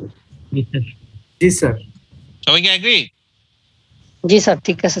 জি স্যার। সবাই কি এগ্রি? জি স্যার,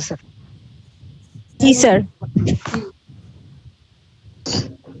 ঠিক আছে স্যার। জি স্যার।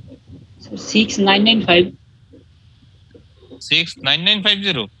 6995।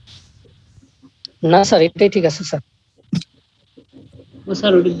 69950। না স্যার, এটাই ঠিক আছে স্যার। ও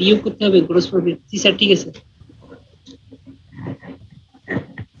স্যার, ওটা বিয়োগ করতে হবে গ্রস প্রফিট। জি স্যার, ঠিক আছে।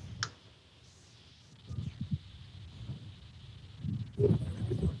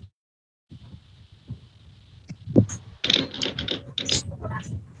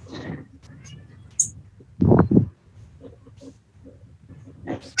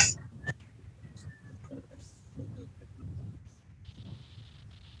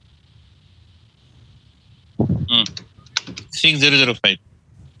 হুম, 6005।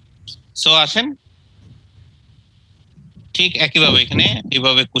 সো আসেন, ঠিক একইভাবে এখানে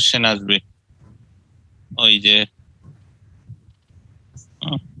এইভাবে কোশ্চেন আসবে, ওই যে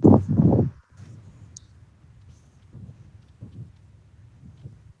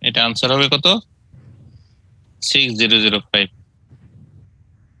এটা আনসার হবে কত, 6005।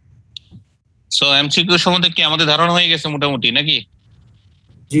 সো এমসিকিউ সম্বন্ধে কি আমাদের ধারণা হয়ে গেছে মোটামুটি নাকি?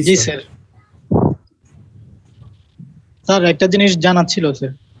 জি স্যার। স্যার একটা জিনিস জানার ছিল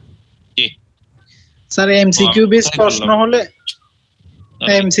স্যার। জি স্যার এমসিকিউ বেস প্রশ্ন হলে,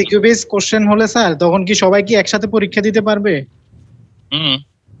 এমসিকিউ বেস কোশ্চেন হলে স্যার তখন কি সবাই কি একসাথে পরীক্ষা দিতে পারবে? হুম,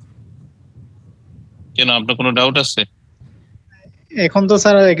 কেন আপনার কোনো ডাউট আছে? এখন তো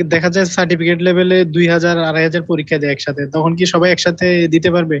স্যার দেখা যায় সার্টিফিকেট লেভেলে 2000 2500 পরীক্ষা দেয় একসাথে, তখন কি সবাই একসাথে দিতে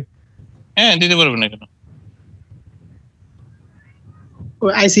পারবে? হ্যাঁ দিতে পারবে না কেন?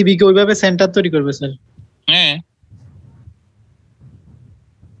 আইসিবি কে ওইভাবে সেন্টার তৈরি করবে স্যার? হ্যাঁ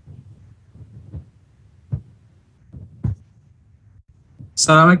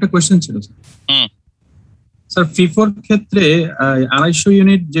স্যার আমার একটা কোশ্চেন ছিল স্যার। হুম স্যার ফিফোর ক্ষেত্রে 250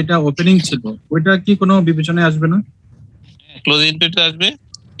 ইউনিট যেটা ওপেনিং ছিল ওইটা কি কোনো বিবেচনায় আসবে না? ক্লোজ ইনপুট আসবে,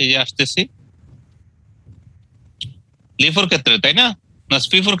 এই যে আসতেছি লিফোর ক্ষেত্রে, তাই না? না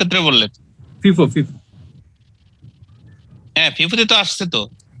ফিফোর ক্ষেত্রে বললেন? ফিফো হ্যাঁ ফিফোতে তো আসছে, তো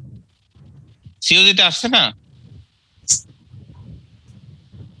সিওজিতে আসছে না?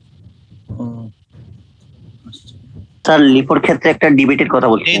 স্যার লিপোর ক্ষেত্রে একটা ডিবেটের কথা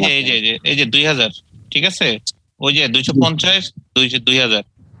বলছি। এই যে 2000, ঠিক আছে, ওই যে 250 2000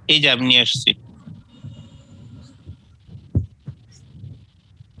 এই যে আমি নিয়ে আসছি,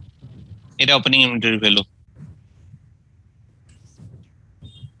 এটা ওপেনিং ইনভেন্টরি ভ্যালু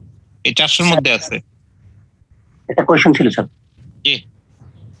এই 400 এর মধ্যে আছে। একটা কোশ্চেন ছিল স্যার। জি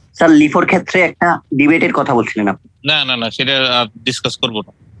স্যার লিপোর ক্ষেত্রে একটা ডিবেটের কথা বলছিলেন আপনি। না সেটা ডিসকাস করব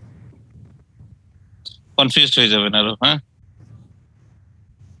না, কনফিউজড হয়ে যাবেন আরো। হ্যাঁ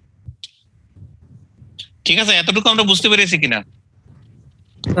ঠিক আছে, এতটুকু আমরা বুঝতে পেরেছি কিনা?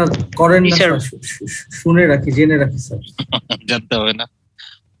 স্যার করেন না স্যার, শুনে রাখি, জেনে রাখি স্যার। জানতে হবে না,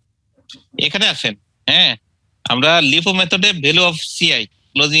 এখানে আসেন। হ্যাঁ আমরা লিফো মেথডে value of CI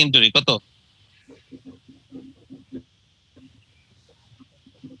closing inventory কত?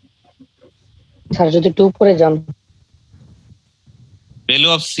 স্যার যদি একটু উপরে যান, ভ্যালু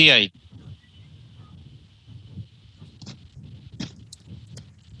অফ সিআই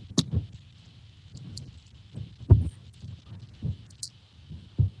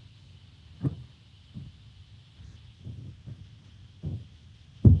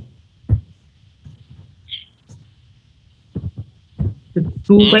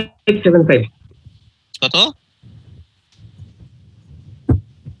কত?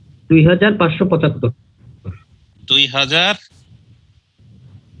 2575। 2000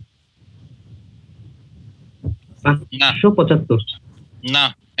 না,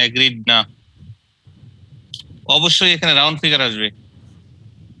 এগ্রিড না, অবশ্যই এখানে রাউন্ড ফিগার আসবে।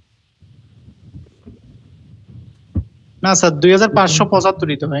 না স্যার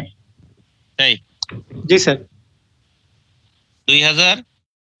 2575 তো ভাই। তাই? জি স্যার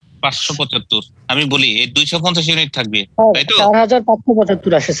 2575। আমি বলি এই 250 ইউনিট থাকবে, তাই তো?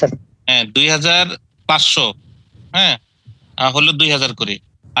 4575 আসে স্যার। হ্যাঁ 2500, হ্যাঁ হলো 2000 করে।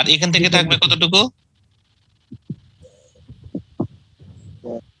 আর এখান থেকে থাকবে কতটুকু?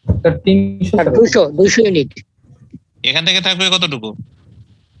 200 ইউনিট। এখান থেকে থাকবে কতটুকু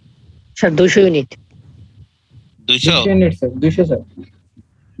sir? 200 unit. 200 unit sir, 200 sir.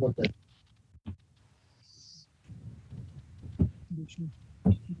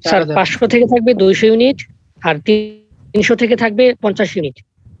 Sir 500 থেকে থাকবে 200 ইউনিট, আর 300 থেকে থাকবে 50 ইউনিট,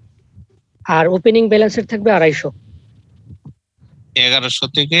 আর ওপেনিং ব্যালেন্সের থাকবে 250। 1100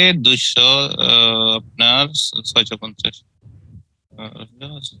 থেকে 200 আপনার 650,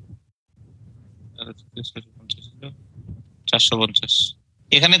 450।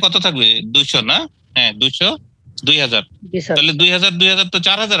 এখানে কত থাকবে? 200 না? হ্যাঁ 200 2000, তাহলে 2000 তো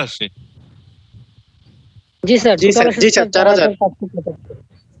 4000 আসে। জি স্যার, জি স্যার, জি স্যার 4000,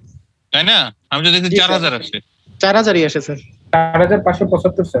 তাই না? আমি যদি দেখি 4000 আসে। 4000ই আসে স্যার।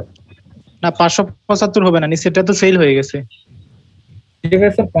 4575 স্যার। না 575 হবে না, সেটা তো সেল হয়ে গেছে। ঠিক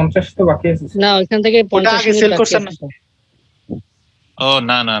আছে স্যার, 50 তো বাকি আছে। না ওইখান থেকে 50 আগে সেল করছেন না? ও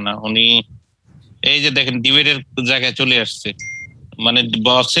না উনি এই যে দেখেন ডিবেটের জায়গায় চলে আসছে, মানে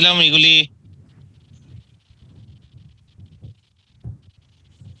বলছিলাম এগুলি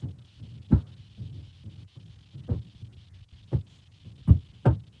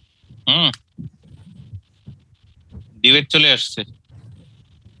ডিবেট চলে আসছে।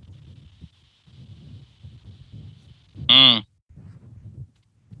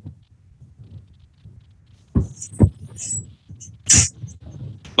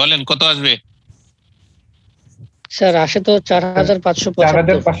 বলেন কত আসবে? স্যার আসে তো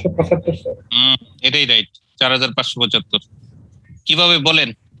 4575 স্যার। এটাই রাইট, 4575। কিভাবে বলেন?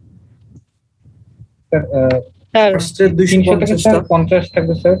 স্যার 250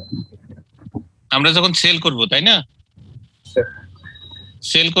 থাকবে স্যার। আমরা যখন সেল করব, তাই না?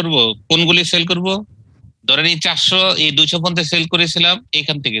 সেল করব, কোনগুলি সেল করব? ধরেন এই 400 এই 250 সেল করেছিলাম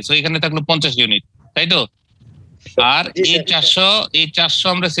এখান থেকে, সো এখানে থাকলো 50 ইউনিট, তাই তো? আর এই 400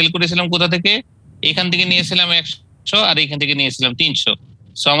 আমরা সেল করেছিলাম কোথা থেকে? এখান থেকে নিয়েছিলাম 100 আর এখান থেকে নিয়েছিলাম 300।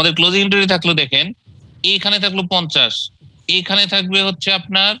 সো আমাদের ক্লোজিং ইনভেন্টরি থাকলো, দেখেন এইখানে থাকলো 50, এইখানে থাকবে হচ্ছে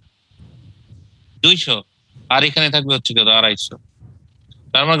আপনার 200, আর এখানে থাকবে হচ্ছে কত 250।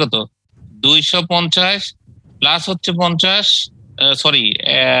 তার মানে কত 250 প্লাস হচ্ছে 50, সরি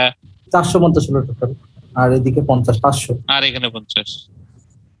 450 হলো টোটাল, আর এদিকে 50, 500, আর এখানে 50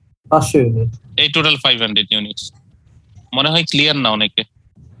 ইউনিট, এই টোটাল 500 ইউনিটস। মনে হয় ক্লিয়ার না অনেকে?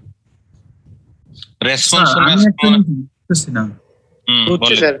 রেসপন্স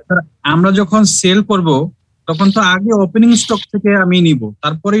আমরা যখন সেল করব তখন তো আগে ওপেনিং স্টক থেকে আমি নিব,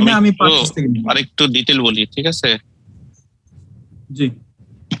 তারপরেই না আমি পারচেজ থেকে নিব। আরেকটু ডিটেইল বলি, ঠিক আছে? জি,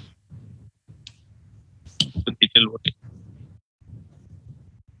 ডিটেইল বলি।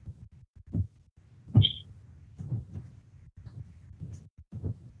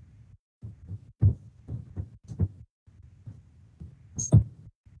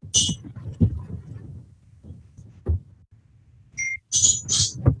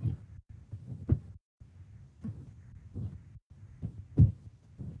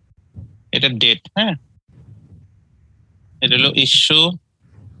 এটা ডেট, হ্যাঁ, এটা হলো ইস্যু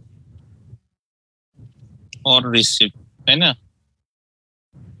অর রিসিভ, তাই না?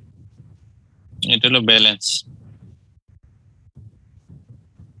 এটা হলো ব্যালেন্স।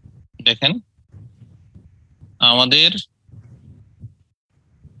 দেখেন আমাদের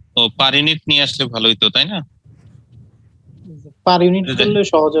পার ইউনিট নিয়ে আসলে ভালো হইতো, তাই না? পার ইউনিট করলে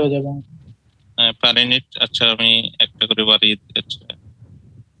সহজ হয়ে যাবে। হ্যাঁ, পার ইউনিট। আচ্ছা, আমি একটা করে বাড়িয়ে দিচ্ছি,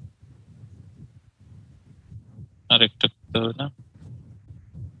 আর একটা করতে হবে না?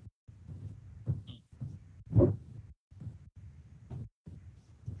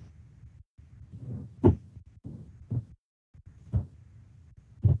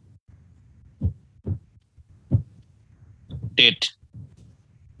 ডেট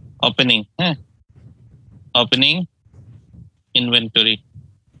ওপেনিং, হ্যাঁ, ওপেনিং ইনভেন্টরি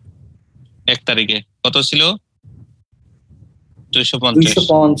 1 তারিখে কত ছিল?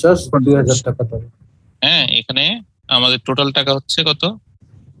 250, 2000 টাকা ধরে। হ্যাঁ, এখানে আমাদের টোটাল টাকা হচ্ছে কত?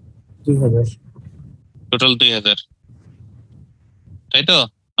 2000, টোটাল 2000, তাই তো?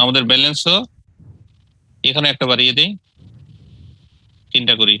 আমাদের ব্যালেন্সও এখানে একটা বাড়িয়ে দেই,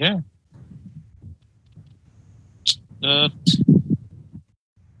 3টা করি, হ্যাঁ।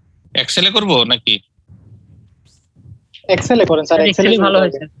 এক্সেলে করব নাকি? এক্সেলে করেন স্যার, এক্সেলে ভালো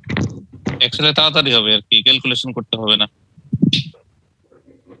হয়েছে। এক্সেলে তাড়াতাড়ি হবে আর কি, ক্যালকুলেশন করতে হবে না।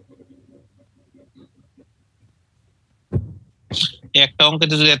 একটা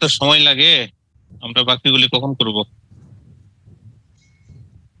অঙ্কেতে যদি এত সময় লাগে, আমরা বাকিগুলি কখন করব?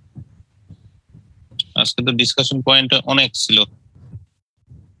 আজকে তো ডিসকাশন পয়েন্ট অনেক ছিল।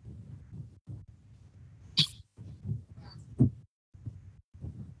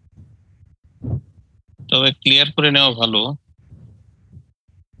 তবে ক্লিয়ার করে নেওয়া ভালো।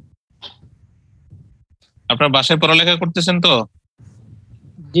 আপনার বাসায় পড়ালেখা করতেছেন তো?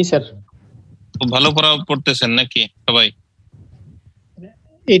 জি স্যার। খুব ভালো পড়তেছেন নাকি সবাই?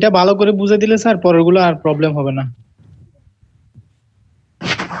 এটা ভালো করে বুঝে দিলে স্যার পরেরগুলো আর প্রবলেম হবে না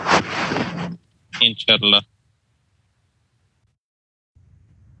ইনশাআল্লাহ।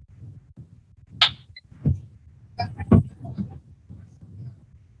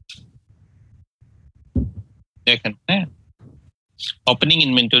 দেখেন, হ্যাঁ, ওপেনিং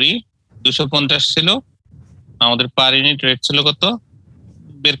ইনভেন্টরি 250 ছিল, আমাদের পার ইউনিট রেট ছিল কত?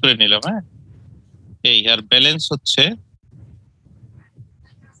 বের করে নিলাম, হ্যাঁ। এই আর ব্যালেন্স হচ্ছে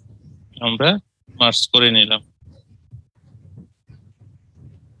আমরা মার্জ করে নিলাম।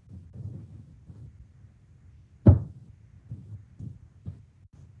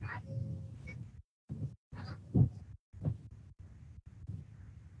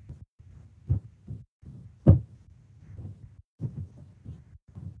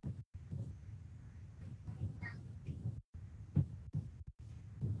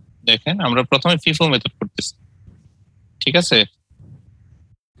 দেখেন আমরা প্রথমে ফিফো মেথড করতেছি, ঠিক আছে?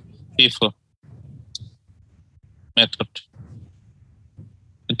 ফিফো মেথড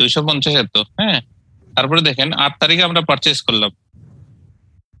 250 এত, হ্যাঁ। তারপরে দেখেন 8 তারিখে আমরা পারচেজ করলাম,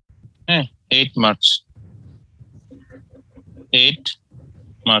 হ্যাঁ, 8 মার্চ,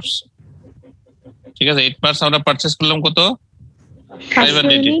 ঠিক আছে। 8 মার্চ আমরা পারচেজ করলাম কত?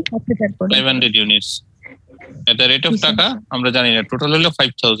 500 ইউনিটস। এটা রেট অফ টাকা আমরা জানি না, টোটাল হলো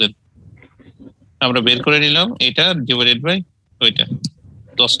 5000। আমরা বের করে নিলাম এটা ডিভাইডেড বাই ওইটা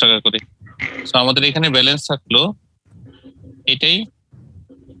 10 টাকা করে। সো আমাদের এখানে ব্যালেন্স থাকলো এটাই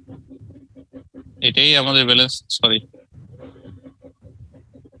এটাই আমাদের ব্যালেন্স, সরি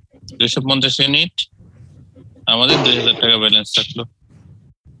 250 ইউনিট, আমাদের 2000 টাকা ব্যালেন্স থাকলো।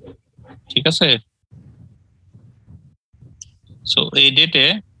 ঠিক আছে, সো এই ডেটে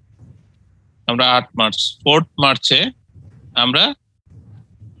আমরা 8 মার্চ 4 মার্চে আমরা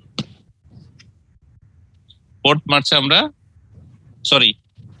 12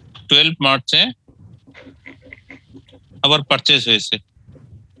 মার্চে আবার পারচেজ হয়েছে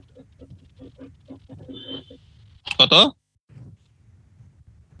কত?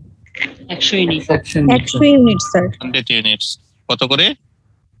 100 ইউনিট। 100 unit sir. 100 ইউনিটস কত করে?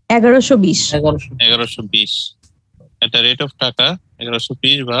 1120। 1120। এটা রেট অফ টাকা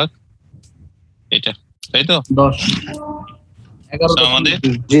 1120 ভাগ এটা, তাই তো? 10 11 So আমাদের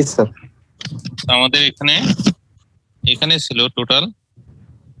জি স্যার, আমাদের এখানে ছিল টোটাল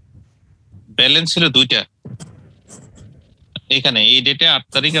ব্যালেন্স ছিল 2টা। এখানে এই ডেটে 8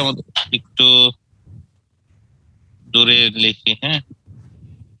 তারিখে আমাদের একটু দূরে লিখি, হ্যাঁ।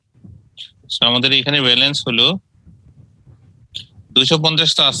 So আমাদের এখানে ব্যালেন্স হলো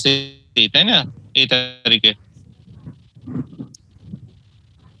 250 তো আছে, তাই না? এই তারিখে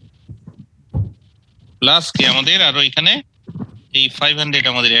প্লাস কি আমাদের আরো এখানে এই 500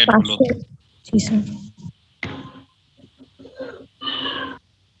 আমাদের অ্যাড হলো। জি স্যার।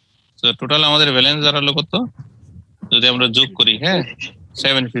 তো টোটাল আমাদের ব্যালেন্স দাঁড়ালো কত যদি আমরা যোগ করি? হ্যাঁ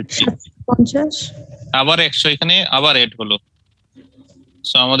 750, 50 আবার 100 এখানে আবার অ্যাড হলো।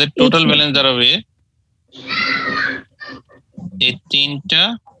 সো আমাদের টোটাল ব্যালেন্স দাঁড়াবে এই 3টা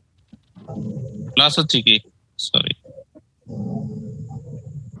প্লাস হচ্ছে কি, সরি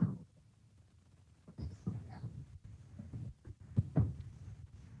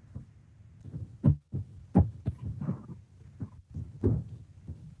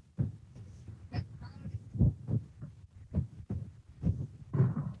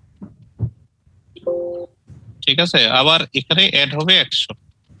ঠিক আছে, আবার এখানে অ্যাড হবে 100,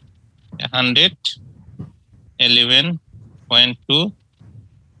 111.2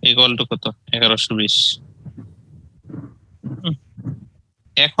 ইকুয়াল টু কত? 1120।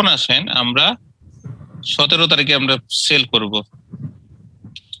 এখন আসেন আমরা 17 তারিখে আমরা সেল করব।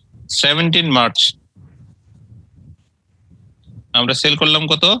 17 মার্চ আমরা সেল করলাম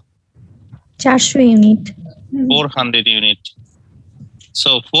কত? 400 ইউনিট। 400 ইউনিট। সো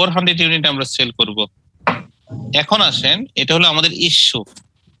 400 ইউনিট আমরা সেল করব। এখন আসেন, এটা হলো আমাদের ইস্যু,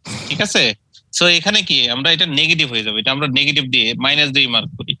 ঠিক আছে? সো এখানে কি আমরা এটা নেগেটিভ হয়ে যাবে, এটা আমরা নেগেটিভ দিয়ে মাইনাস দিয়ে মার্ক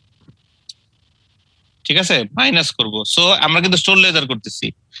করি, ঠিক আছে? মাইনাস করব। সো আমরা কিন্তু স্টোর লেজার করতেছি।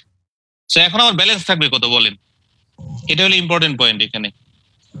 সো এখন আমার ব্যালেন্স থাকবে কত বলেন? এটা হলো ইম্পর্টেন্ট পয়েন্ট এখানে।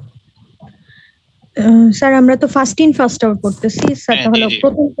 স্যার আমরা তো ফার্স্ট ইন ফার্স্ট আউট করতেছি স্যার, তাহলে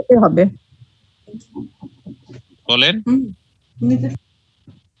প্রথম থেকে হবে বলেন।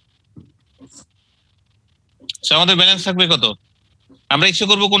 সো আমাদের ব্যালেন্স থাকবে কত? আমরা ইস্যু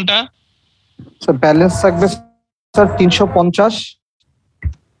করব কোনটা? স্যার ব্যালেন্স থাকবে স্যার 350,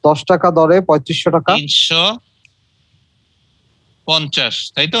 10 টাকা দরে 3500 টাকা। 350,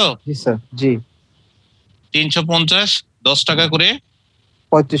 তাই তো? জি স্যার, জি। 350 10 টাকা করে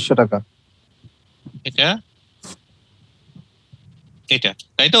 3500 টাকা। এটা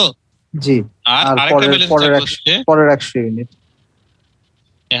তাই তো? জি। আর আরেকটা ব্যালেন্স থাকছে পরের 100 ইউনিট।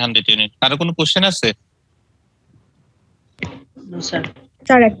 100 ইউনিট। আর কোনো কোশ্চেন আছে?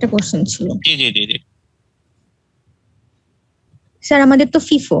 স্যার একটা কোশ্চেন ছিল। জি জি জি জি। স্যার আমাদের তো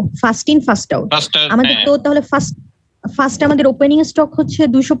FIFO first in first out, আমাদের তো তাহলে ফার্স্ট আমাদের ওপেনিং স্টক হচ্ছে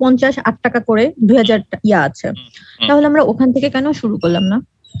 250 8 টাকা করে 2000 ইয়া আছে, তাহলে আমরা ওখান থেকে কেন শুরু করলাম না?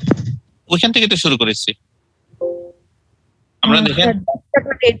 ওখান থেকে তো শুরু করেছি আমরা। দেখেন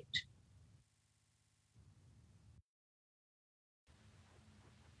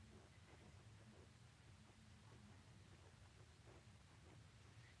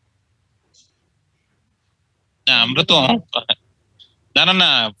না, আমরা তো না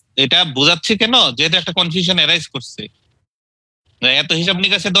এটা বোঝাচ্ছি কেন, যেহেতু একটা কনফিউশন এরাইজ করছে। এত হিসাব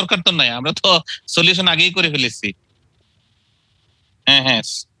নিকাশের দরকার তো নাই, আমরা তো সলিউশন আগেই করে ফেলেছি। হ্যাঁ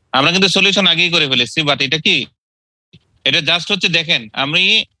আমরা কিন্তু সলিউশন আগেই করে ফেলেছি। বাট এটা কি, এটা জাস্ট হচ্ছে দেখেন আমি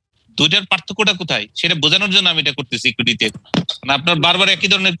দুইটার পার্থক্যটা কোথায় সেটা বোঝানোর জন্য আমি এটা করতেছি ইকুইটিতে। আপনার বারবার একই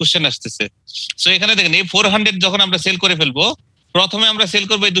ধরনের কোশ্চেন আসতেছে। সো এখানে দেখেন এই 400 যখন আমরা সেল করে ফেলবো, প্রথমে আমরা সেল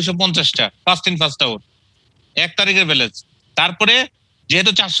করবো এই 250টা ফার্স্ট ইন ফার্স্ট আউট 1 তারিখের ব্যালেন্স। তারপরে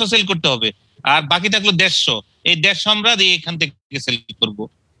যেহেতু 400 সেল করতে হবে আর বাকি থাকলো 150, এই 150 আমরা এখান থেকে সেল করব।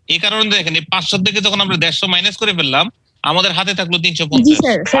 এই কারণে দেখেন এই 500 থেকে যখন আমরা 150 মাইনাস করে ফেললাম, আমাদের হাতে থাকলো 350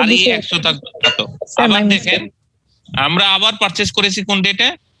 আর এই 100 থাকলো কত? আবার দেখেন আমরা আবার পারচেজ করেছি কোন ডেটে?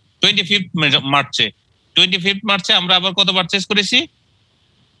 25 মার্চে। 25 মার্চে আমরা আবার কত পারচেজ করেছি?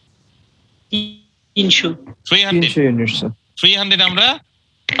 300 300 ইউনিট স্যার 300 আমরা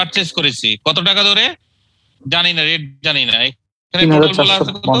পারচেজ করেছি কত টাকা ধরে জানি না, রেট জানি না। এখানে টোটাল বলা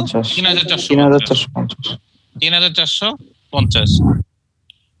আছে কত? 3450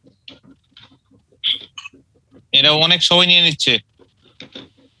 এরা অনেক সময় নিয়ে নিচ্ছে।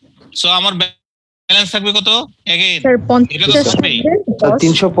 সো আমার ব্যালেন্স থাকবে কত? अगेन স্যার এটা তো থাকবেই।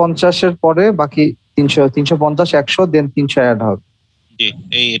 350 এর পরে বাকি 350 100 দেন 300 অ্যাড হবে। জি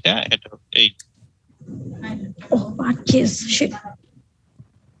এটা এই পারচেজ শিট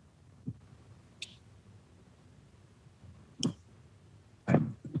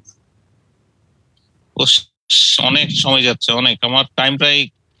অনেক সময় যাচ্ছে, অনেক আমার টাইম প্রায়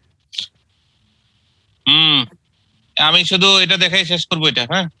আমি শুধু এটা দেখাই শেষ করবো এটা।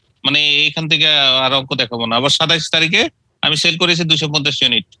 হ্যাঁ মানে এইখান থেকে আর অঙ্ক দেখাবো না। আবার 27 তারিখে আমি সেল করেছি 250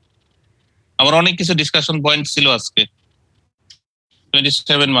 ইউনিট। আমার অনেক কিছু ডিসকাশন পয়েন্ট ছিল আজকে।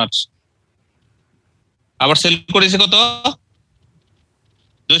 27 মার্চ আবার সেল করেছি কত?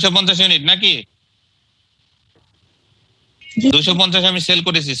 250 ইউনিট নাকি 250 আমি সেল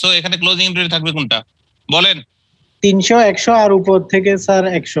করেছি। সো এখানে ক্লোজিং ইনভেন্টরি থাকবে কোনটা বলেন? 300 100 আর উপর থেকে স্যার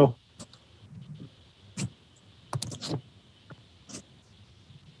 100।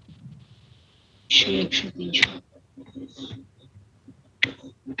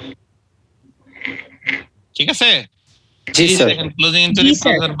 ঠিক আছে জি স্যার দেখেন ক্লোজিং ইনভেন্টরি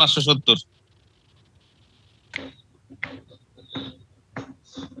 5570।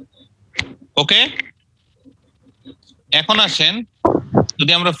 ওকে এখন আসেন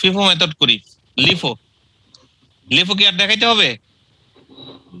যদি আমরা ফিফো মেথড করি, লিফো কি আর দেখাইতে হবে?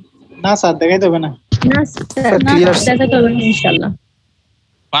 না স্যার দেখাইতে হবে না। না স্যার দেখাতে হবে না ইনশাআল্লাহ।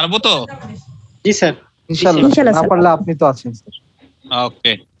 পারবো তো? জি স্যার ইনশাআল্লাহ। না পারলে আপনি তো আছেন স্যার।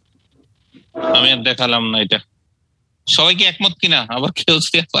 ওকে আমি আর দেখালাম না এটা। সবাই কি একমত কিনা? আবার কেউ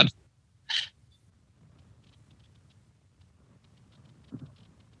পার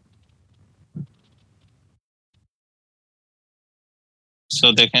সো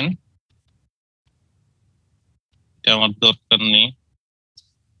দেখেন এটা আমার দরকার নেই।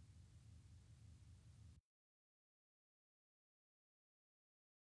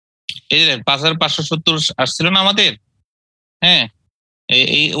 এই যে 5570 আসছিল না আমাদের, হ্যাঁ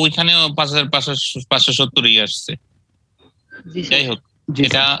এই ওইখানেও 5570 আসছে। যাই হোক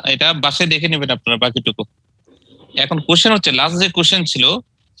এটা বাসে দেখে নেবেন আপনারা বাকিটুকু। এখন কোশ্চেন হচ্ছে লাস্ট যে কোশ্চেন ছিল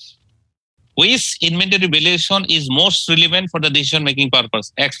which inventory valuation is most relevant for the decision making purpose?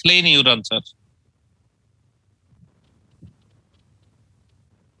 Explain your answer.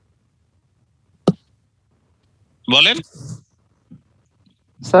 বলেন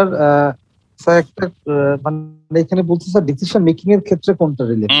স্যার একটা মানে এখানে বলতে স্যার ডিসিশন মেকিং এর ক্ষেত্রে কোনটা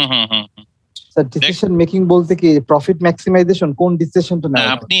রিলেটেড? স্যার ডিসিশন মেকিং বলতে কি প্রফিট ম্যাক্সিমাইজেশন কোন ডিসিশনটা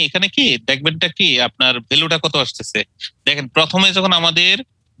নেওয়া? আপনি এখানে কি দেখবেনটা কি আপনার ভ্যালুটা কত আসতেছে দেখেন। প্রথমে যখন আমাদের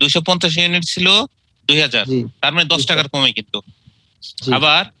 250 ইউনিট ছিল 2000, তার মানে 10 টাকার কমে কিন্তু।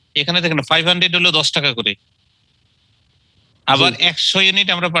 আবার এখানে দেখেন 500 হলো 10 টাকা করে। আবার 100 ইউনিট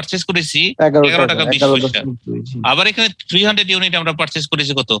আমরা পারচেজ করেছি 11 টাকা 20 পয়সা। আবার এখানে 300 ইউনিট আমরা পারচেজ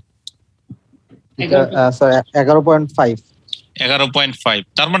করেছি কত? স্যার 11.5। 11.5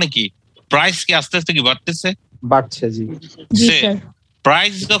 তার মানে কি প্রাইস কি আস্তে আস্তে কি বাড়ছে? জি স্যার।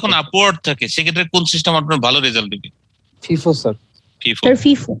 প্রাইস যখন আপওয়ার্ড থাকে সেক্ষেত্রে কোন সিস্টেম আপনার ভালো রেজাল্ট দিবে? FIFO sir.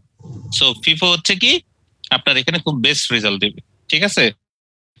 FIFO. So FIFO হচ্ছে কি আপনার এখানে খুব বেস্ট রেজাল্ট দেবে। ঠিক আছে।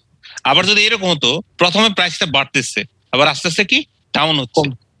 আবার যদি এরকম হতো প্রথমে প্রাইসটা বাড়তেছে আবার আস্তে আস্তে কি ডাউন হচ্ছে,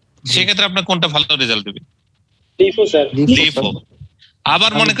 সেক্ষেত্রে আপনার কোনটা ভালো রেজাল্ট দেবে? LIFO sir. লিফো।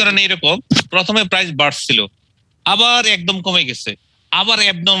 আবার মনে করেন এরকম প্রথমে প্রাইস বাড়ছিল আবার একদম কমে গেছে, আবার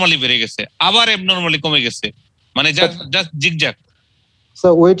অ্যাবনরমালি বেড়ে গেছে, আবার অ্যাবনরমালি কমে গেছে, মানে just zigzag. So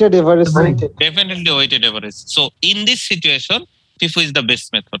weighted average. Definitely weighted average. So in this situation FIFO is the best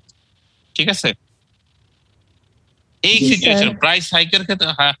method. ঠিক আছে। এই সিচুয়েশন প্রাইস হাইকের ক্ষেত্রে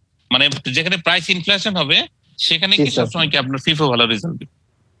মানে যেখানে প্রাইস ইনফ্লেশন হবে সেখানে কি সবসময় কি আপনার ফিফো ভালো রেজাল্ট দিবে।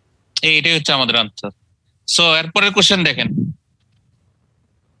 এইটাই হচ্ছে আমাদের আনসার। সো এরপরের কোশ্চেন দেখেন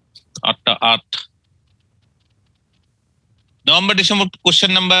 8 নভেম্বর ডিসেম্বর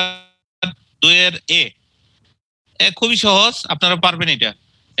কোশ্চেন নাম্বার 2 এর এ খুবই সহজ, আপনারা পারবেন এটা।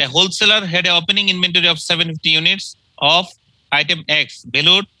 A wholesaler had an opening inventory of 750 units of item X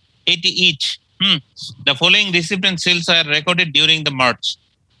valued 80 each. The following receipt and sales are recorded during the March.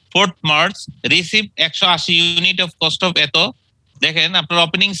 4th March received 180 unit of cost of এত। দেখেন আপনার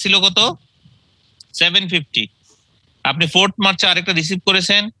opening ছিল কত? 750। আপনি 4th মার্চে আরেকটা receive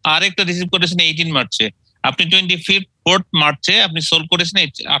করেছেন, আরেকটা রিসিভ করেছেন 18 মার্চে। আপনি 4th মার্চে আপনি সোল্ড করেছেন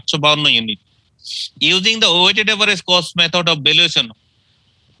 852 unit. Using the weighted average cost method of valuation,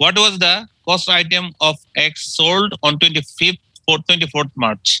 what was the cost item of X sold on 24th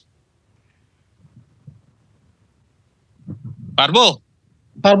March. পারবো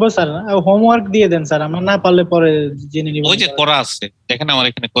স্যার, হোমওয়ার্ক দিয়ে দেন স্যার, আমরা না পারলে পরে জেনে নিব। ওই যে করা আছে, দেখেন আমার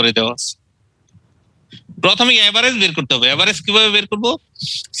এখানে করে দেওয়া আছে। প্রথমে এভারেজ বের করতে হবে। এভারেজ কিভাবে বের করব?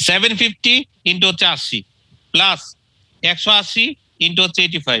 750 ইনটু হচ্ছে 80 প্লাস 180 ইনটু হচ্ছে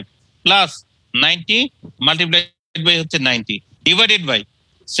 85 প্লাস 90 মাল্টিপ্লাইড বাই হচ্ছে 90 divided by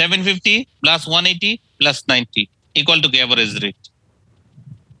 750 plus 180 plus 90 equal to average rate.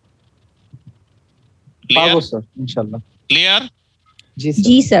 পারবো স্যার ইনশাআল্লাহ। ক্লিয়ার?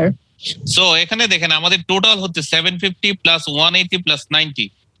 জি স্যার। সো এখানে দেখেন আমাদের টোটাল হচ্ছে 750 প্লাস 180 প্লাস 90,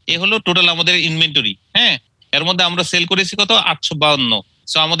 এই হলো টোটাল আমাদের ইনভেন্টরি। হ্যাঁ, এর মধ্যে আমরা সেল করেছি কত? 852।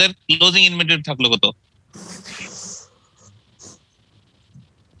 সো আমাদের ক্লোজিং ইনভেন্টরি থাকলো কত?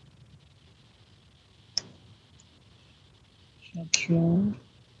 আচ্ছা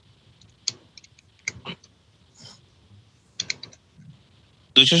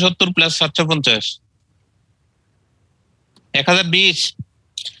 270 প্লাস 750 1020।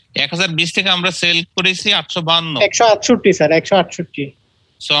 1020 থেকে আমরা সেল করেছি 852। 168 স্যার, 168।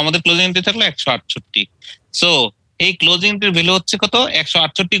 সো আমাদের ক্লোজিং ইনভেন্টরি থাকলো 168। সো এই ক্লোজিং ইনভেন্টরির ভ্যালু হচ্ছে কত?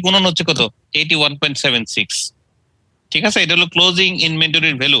 168 গুণন হচ্ছে কত? 81.76। ঠিক আছে, এটা হলো ক্লোজিং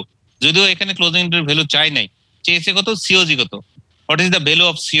ইনভেন্টরির ভ্যালু। যদিও এখানে ক্লোজিং ইনভেন্টরির ভ্যালু চাই নাই, চেয়েছে কত? সিওজি কত? What is the value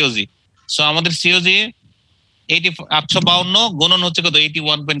of সিওজি? So আমাদের সিওজি 852 গুণন হচ্ছে কত?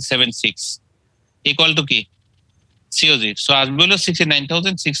 81.76 ইকুয়াল টু কি? সিওজি। সো আসবে হলো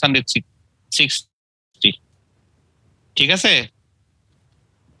 69,660। ঠিক আছে,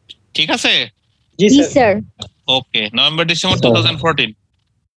 ঠিক আছে। জি স্যার। ওকে, নভেম্বর ডিসেম্বর 2014।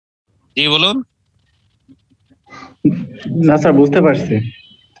 জি বলুন। না স্যার, বুঝতে পারছি,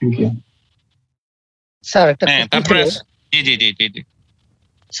 থ্যাংক ইউ স্যার। একটা তারপরে জি জি জি জি জি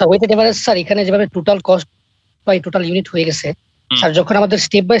স্যার ওয়েটেড এভারেজ স্যার, এখানে যেভাবে total cost by total unit হয়ে গেছে স্যার, যখন আমাদের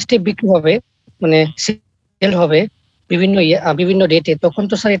স্টেপ বাই স্টেপ বিক্রি হবে, মানে সেল হবে বিভিন্ন ডেটে, তখন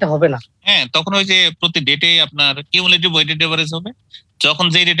তো স্যার এটা হবে না। হ্যাঁ, তখন ওই যে প্রতি ডেটে আপনার কিউমুলেটিভ ওয়েটেড এভারেজ হবে। যখন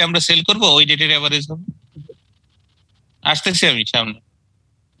যে ডেটে আমরা সেল করব ওই ডেটের এভারেজ হবে। আসতেছি আমি সামনে।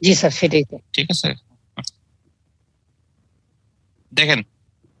 জি স্যার, সেটাই তো। ঠিক আছে, দেখেন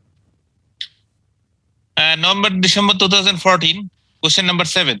নভেম্বর ডিসেম্বর 2014, কোশ্চেন নাম্বার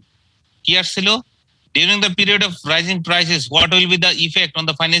 7 কি আসছিল? During the period of rising prices, what will be the effect on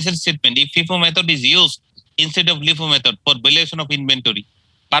the financial statement if FIFO method is used instead of LIFO method for valuation of inventory?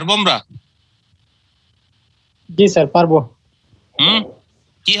 পারবো আমরা? জি sir, পারবো।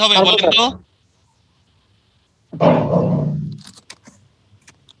 কি হবে বলেন তো?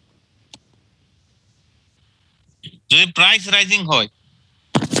 যদি প্রাইস রাইজিং হয়,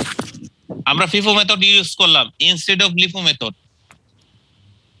 আমরা FIFO মেথড ইউজ করলাম ইনস্টেড অফ LIFO মেথড,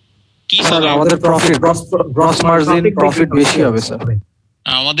 কি স্যার আমাদের প্রফিট, গ্রস মার্জিন প্রফিট বেশি হবে স্যার।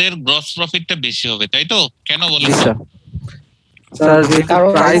 আমাদের গ্রস প্রফিটটা বেশি হবে, তাই তো? কেন বলেন? স্যার স্যার যে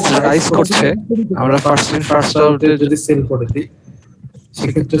প্রাইস রাইজ করছে, আমরা ফার্স্ট ইন ফার্স্ট আউটে যদি সেল করে দিই,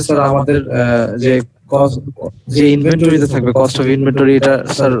 সেক্ষেত্রে স্যার আমাদের যে কস্ট, যে ইনভেন্টরিতে থাকবে, কস্ট অফ ইনভেন্টরি, এটা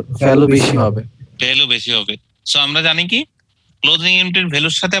স্যার ভ্যালু বেশি হবে। ভ্যালু বেশি হবে। সো আমরা জানি কি ক্লোজিং ইনভেন্টরির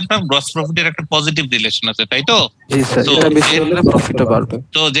ভ্যালুর সাথে আপনার গ্রস প্রফিটের একটা পজিটিভ রিলেশন আছে, তাই তো? জি স্যার, এটা বেশি হলে প্রফিটও বাড়বে।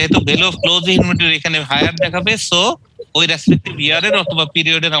 তো যেহেতু ভ্যালু অফ ক্লোজিং ইনভেন্টরি এখানে হায়ার দেখাবে, সো ওই রেসপেক্টিভ ইয়ারের অথবা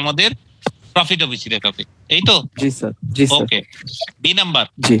পিরিয়ডের আমাদের প্রফিটও বেশি দেখাবে, এই তো? জি sir, G sir. Okay, B number.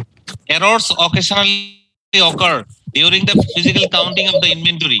 G, errors occasionally occur during the physical counting of the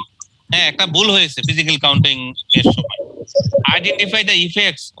inventory. হ্যাঁ, একটা ভুল হয়েছে ফিজিক্যাল কাউন্টিং এর সময়। Identify the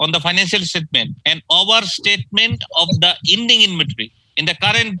effects on the financial statement and overstatement of the ending inventory in the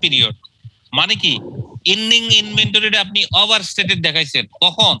current period. মানে কি, ending ইনভেন্টরিটা আপনি ওভারস্টেটেড দেখাইছেন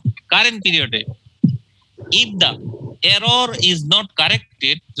কখন? কারেন্ট পিরিয়ডে। If the error is not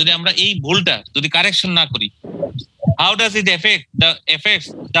corrected, যদি আমরা এই ভুলটা যদি কারেকশন না করি, how does it effects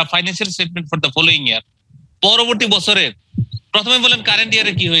the financial statement for the following ইয়ার? পরবর্তী বছরের, প্রথমে বলেন কারেন্ট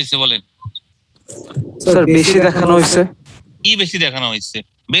ইয়ারে কি হয়েছে বলেন? স্যার বেশি দেখানো হয়েছে। কি বেশি দেখানো হয়েছে?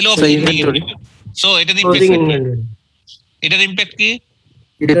 Value of inventory. সো এটার ইমপ্যাক্ট কি?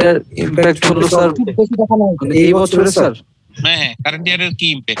 এটার ইমপ্যাক্ট হলো স্যার এই বছরে স্যার, হ্যাঁ কারেন্ট ইয়ারের কি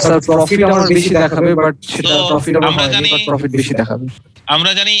ইমপ্যাক্ট? স্যার প্রফিট আমার বেশি দেখাবে, বাট সেটা প্রফিট আমার হয়নি, বাট প্রফিট বেশি দেখাবে।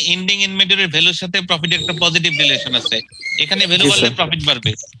 আমরা জানি এন্ডিং ইনভেন্টরির ভ্যালুর সাথে প্রফিটের একটা পজিটিভ রিলেশন আছে, এখানে ভ্যালু বাড়লে প্রফিট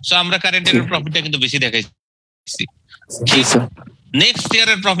বাড়বে। সো আমরা কারেন্ট ইয়ারের প্রফিটটা কিন্তু বেশি দেখাইছি। জি স্যার। নেক্সট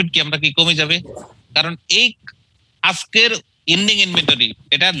ইয়ারের প্রফিট কি আমরা কি কমে যাবে? কারণ এই আজকের এন্ডিং ইনভেন্টরি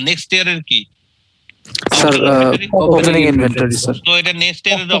এটা নেক্সট ইয়ারের কি স্যার ওপেনিং ইনভেন্টরি স্যার। তো এটা নেক্সট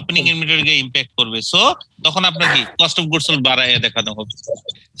ইয়ারের ওপেনিং ইনভেন্টরিকে ইমপ্যাক্ট করবে। সো তখন আপনার কি কস্ট অফ গুডস সোল্ড বাড়ায় দেখানো হবে।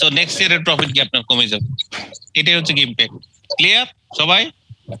 সো নেক্সট ইয়ারের প্রফিট কি আপনার কমে যাবে, এটাই হচ্ছে কি ইমপ্যাক্ট। ক্লিয়ার সবাই?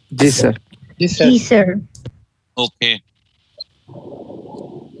 জি স্যার। জি স্যার। ওকে,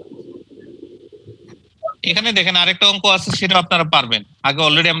 এখানে দেখেন আরেকটা অঙ্ক আছে, সেটা আপনারা পারবেন, আগে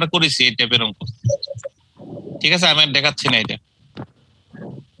অলরেডি আমরা করেছি এই টাইপের অঙ্ক। ঠিক আছে, আমি আর দেখাচ্ছি না এটা।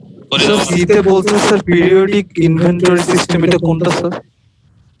 স্যার সিতে বলতে স্যার পিরিয়ডিক ইনভেন্টরি সিস্টেম, এটা কোনটা স্যার?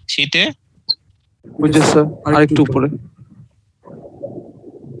 সিতে ওই যে স্যার আরেকটু উপরে,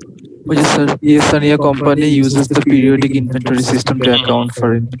 ওই যে sir ইয়েসানিয়া company uses the periodic inventory system two account for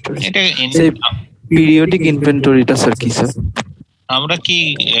inventory. এটা পিরিয়ডিক ইনভেন্টরিটা স্যার কি স্যার? আমরা কি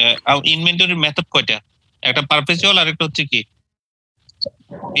ইনভেন্টরির মেথড কয়টা? একটা পারপেচুয়াল আর একটা হচ্ছে কি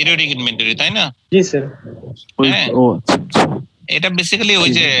পিরিয়ডিক ইনভেন্টরি, তাই না? জি স্যার। ও আচ্ছা। এটা বেসিক্যালি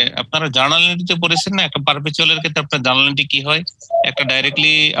ওই যে আপনারা জার্নাল এন্ট্রিতে পড়েছেন না, একটা পারপেচুয়ালের ক্ষেত্রে আপনার জার্নাল এন্ট্রি কি হয়, একটা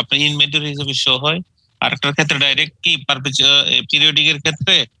ডাইরেক্টলি আপনার ইনভেন্টরি হিসেবে শো হয়, আর একটার ক্ষেত্রে ডাইরেক্ট কি পিরিয়ডিক এর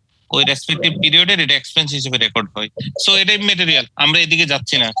ক্ষেত্রে ওই রেসপেক্টিভ পিরিয়ডের এটা এক্সপেন্স হিসেবে রেকর্ড হয়। সো এটাই ম্যাটেরিয়াল, আমরা এদিকে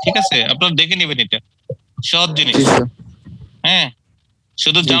যাচ্ছি না। ঠিক আছে, আপনারা দেখে নেবেন, এটা সহজ জিনিস। হ্যাঁ,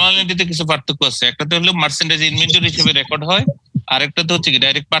 শুধু জার্নাল এন্ট্রিতে কিছু পার্থক্য আছে, একটাতে হলো মার্চেন্ডাইজ ইনভেন্টরি হিসেবে রেকর্ড হয়, আর একটাতে হচ্ছে কি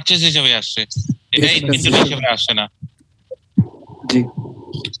ডাইরেক্ট পারচেজ হিসেবে আসে, এটা ইনভেন্টরি হিসেবে আসে না। জি।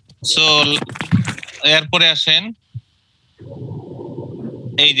 সো এরপরে আসেন,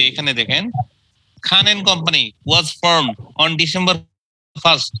 এই যে এখানে দেখেন, খান and company was formed on December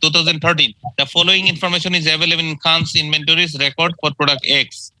 1st, 2013. The following information is available in Khan's inventories record for product X.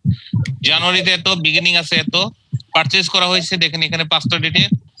 জানুয়ারিতে এত বিগিনিং আছে, এত পারচেজ করা হয়েছে, দেখেন এখানে 5টা ডেটের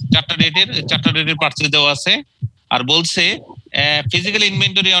 4টা ডেটের পারচেজ দেওয়া আছে। আর বলছে physical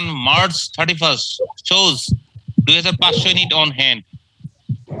inventory on March 31st shows 2500 unit on hand,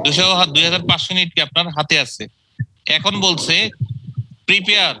 2500 unit কি আপনার হাতে আছে। এখন বলছে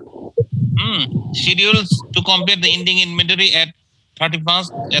prepare schedules to compare the ending inventory at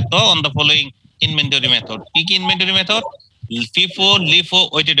 31st এত on the following inventory method. কি inventory method? FIFO, LIFO,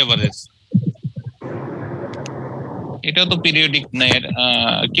 weighted average। এটা তো পিরিয়ডিক না,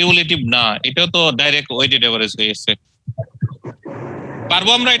 কিউমুলেটিভ না, এটা তো ডাইরেক্ট ওয়েটেড এভারেজ হয়ে গেছে।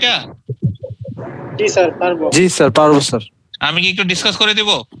 পারবো আমরা এটা? জি স্যার পারবো। জি স্যার পারবো স্যার। আমি কি একটু ডিসকাস করে দেব?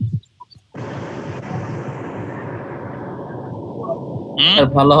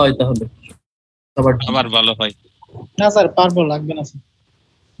 ভালো হয় তাহলে, আবার ভালো হয় না স্যার পারবো, লাগবে না স্যার।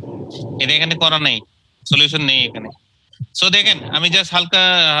 এটা এখানে করা নাই, সলিউশন নেই এখানে। সো দেখেন আমি জাস্ট হালকা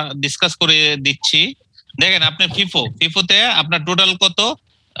ডিসকাস করে দিচ্ছি। দেখেন আপনি ফিফোতে আপনার টোটাল কত,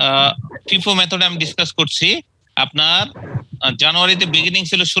 ফিফো মেথডে আমি ডিসকাস করছি। আপনার জানুয়ারিতে বিগিনিং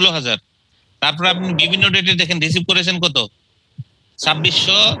ছিল 16,000, তারপর আপনি বিভিন্ন ডেটে দেখেন রিসিভ করেছেন কত,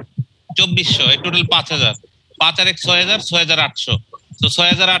 2600, 2400, এই টোটাল 5,000, 5 আর 1 6,000, 6,800। তো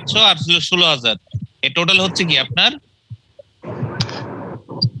 6,800 আর ছিল 16,000, এই টোটাল হচ্ছে কি আপনার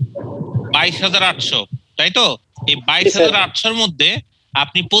 22,800, তাই তো? এই 22,800 মধ্যে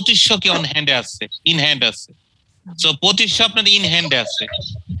আপনি 2500 কি অন হ্যান্ডে আছে, ইন হ্যান্ড আছে। সো 2500 আপনার ইন হ্যান্ডে আছে।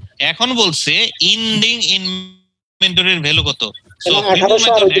 এখন বলছে ইন্ডিং ইনভেন্টরির ভ্যালু কত। সো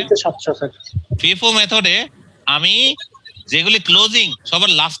ফিফো মেথডে আমি যেগুলি ক্লোজিং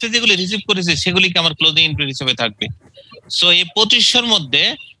সবার লাস্টে যেগুলি রিসিভ করেছি সেগুলিকে আমার ক্লোজিং ইনভেন্টরি হিসেবে থাকবে। সো এই 2500 মধ্যে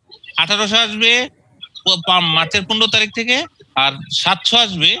 1800 আসবে মার্চের 15 তারিখ থেকে, আর 700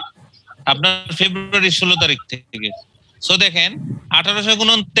 আসবে আপনার ফেব্রুয়ারি 16 তারিখ থেকে। সো দেখেন 1800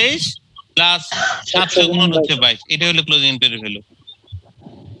 গুণন 23 প্লাস 700 গুণন হচ্ছে 22, এটা হলো ক্লোজিং ইনভেন্টরি ভ্যালু।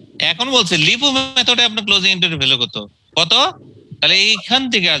 এখন বলছে লিফো মেথডে আপনার ক্লোজিং ইনভেন্টরি ভ্যালু কত, তাহলে এইখান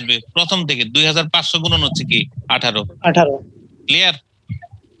থেকে আসবে প্রথম থেকে 2500 গুণন হচ্ছে কি 18। ক্লিয়ার?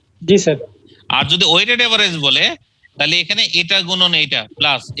 জি স্যার। আর যদি ওয়েটেড এভারেজ বলে তাহলে এখানে এটা গুণন এইটা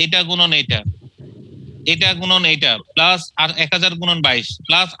প্লাস এটা গুণন এইটা, এটা গুণন এইটা প্লাস আর 1000 গুণন 22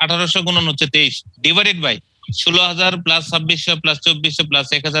 প্লাস 1800 গুণন হচ্ছে 23 divided by 16,000 plus 2600 plus 2400 plus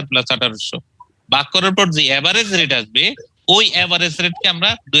 1000 plus 1800 ভাগ করার পর যে এভারেজ রেট আসবে ওই এভারেজ রেটকে আমরা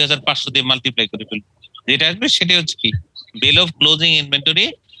 2500 দিয়ে মাল্টিপ্লাই করে ফেলব। যেটা আসবে সেটা হচ্ছে কি value of closing inventory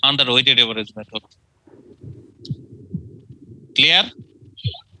under weighted average method. Clear?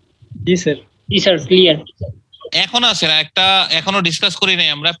 G sir. G sir clear. এখন আছে না একটা, এখনো ডিসকাস করি নাই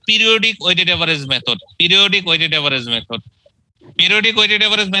আমরা, periodic weighted average method. Periodic weighted average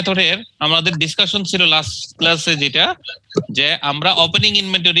মেথডের আমাদের ডিসকাশন ছিল লাস্ট ক্লাসে, যেটা যে আমরা opening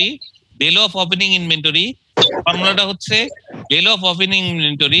inventory, value of opening inventory ফর্মুলাটা হচ্ছে value of opening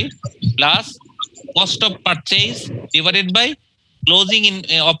inventory plus cost of purchase divided by closing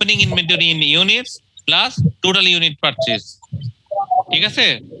opening inventory in units plus total unit purchase. ঠিক আছে?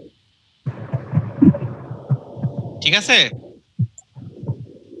 ঠিক আছে?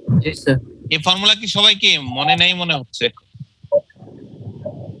 জি স্যার। এই ফর্মুলা কি সবাইকে মনে নাই মনে হচ্ছে?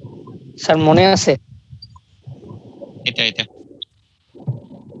 স্যার মনে আছে? এটা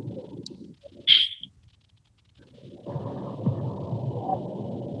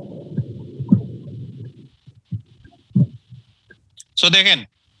So দেখেন,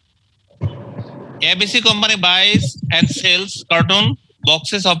 ABC company buys and sells carton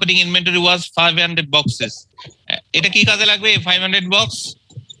boxes. Operating inventory was 500 boxes. এটা কি কাজে লাগবে? 500 বক্স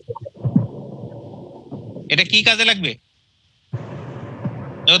এটা কি কাজে লাগবে?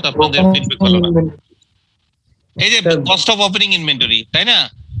 তো আপনাদের ফিডব্যাক হলো না। এই যে কস্ট অফ অপারেটিং ইনভেন্টরি, তাই না?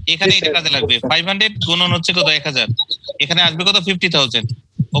 এখানে এটা কাজে লাগবে। 500 গুণন হচ্ছে কত? 1000। এখানে আসবে কত? 50000।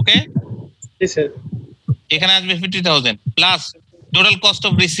 ওকে, জি স্যার। এখানে আসবে 50000 plus total cost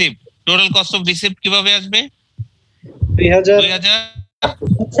of receive. Total cost of receive কিভাবে আসবে? 2000 মানে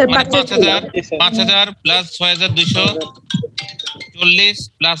 5000 plus 6240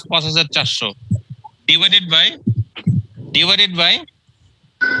 plus 5400 divided by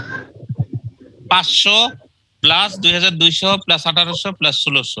 500 plus 2200 plus 1800 plus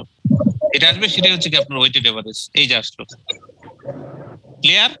 1600 এটা আসবে। সেটাই হচ্ছে কি আপনার ওয়েটেড এভারেজ। এই যে আসলো।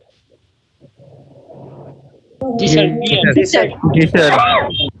 ক্লিয়ার? জি স্যার। জি স্যার।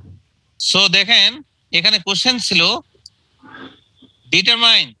 সো দেখেন, এখানে কোশ্চেন ছিল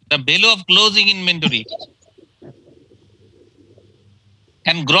determine the value of closing inventory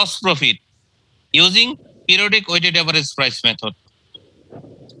and gross profit using periodic weighted average price method.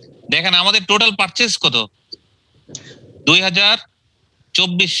 দেখেন আমাদের টোটাল পারচেজ কত? 2000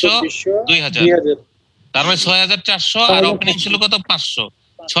 2400 2000 তার মানে 6400 আর ওপেনিং ছিল কত? 500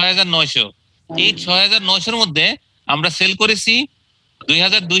 6900। এই 6900 এর মধ্যে আমরা সেল করেছি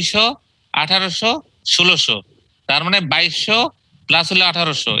 2200 1800 1600 তার মানে 2200 প্লাস হলো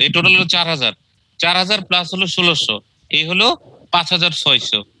 1800 এই টোটাল হলো 4000 4000 প্লাস হলো 1600 এই হলো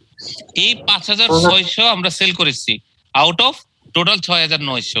 5600। এই 5600 আমরা সেল করেছি আউট অফ টোটাল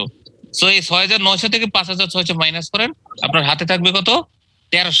 6900। সো এই 6900 থেকে 5600 মাইনাস করেন, আপনার হাতে থাকবে কত?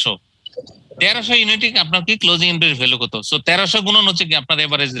 1300 ইউনিটে আপনার কি ক্লোজিং ইনভেন্টরি ভ্যালু কত? সো 1300 গুণন হচ্ছে কি আপনার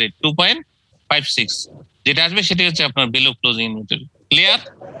এভারেজ রেট 2.56, যেটা আসবে সেটা হচ্ছে আপনার value of closing inventory. Clear?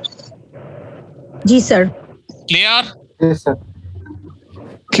 G sir. Clear? G sir.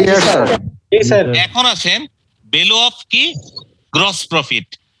 Clear sir. G sir. এখন আসেন ভ্যালু অফ কি? Gross profit.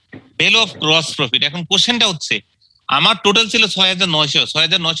 Value of gross profit. এখন কোশ্চেনটা হচ্ছে আমার টোটাল ছিল 6900,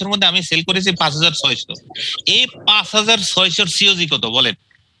 6900 এর মধ্যে আমি সেল করেছি 5600। এই 5600 সিওজি কত বলেন?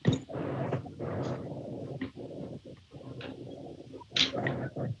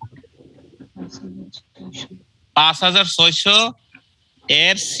 $5600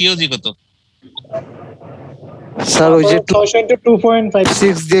 এর সিওজি কত? স্যার ওই যে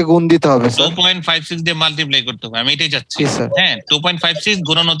 2.56 দিয়ে গুণ দিতে হবে স্যার। 2.56 দিয়ে মাল্টিপ্লাই করতে হবে। আমি এটাই যাচ্ছি। হ্যাঁ, 2.56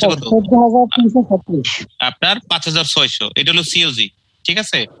 গুণন হচ্ছে কত? আপনার 5600। এটা হলো সিওজি। ঠিক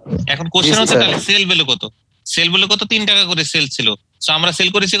আছে? এখন কোশ্চেন হচ্ছে তাহলে সেল ভ্যালু কত? সেল ভ্যালু কত? 3 টাকা করে সেল ছিল। সো আমরা সেল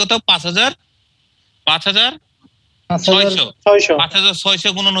করেছি কত? 5600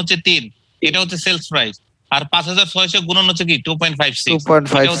 গুণন হচ্ছে 3, এটা হচ্ছে সেলস প্রাইস। আর 5600 গুণন হচ্ছে কি? 2.56,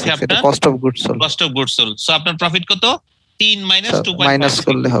 এটা হচ্ছে আপনার cost of goods sold. Cost of goods sold. So আপনার প্রফিট কত? 3 মাইনাস 2.56 মাইনাস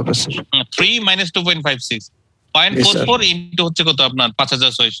করলে হবে স্যার। 3 মাইনাস 2.56 0.44 ইনটু হচ্ছে কত আপনার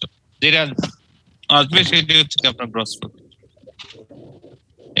 5600, যেটা আসবে সেটা হচ্ছে আপনার গ্রস প্রফিট।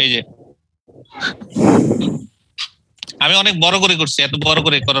 এই যে আমি অনেক বড় করে করছি, এত বড়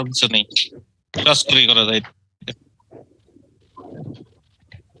করে করার কিছু নেই, ক্রস করে করা যায়।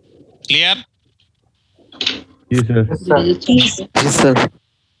 ক্লিয়ার? জি স্যার। জি স্যার।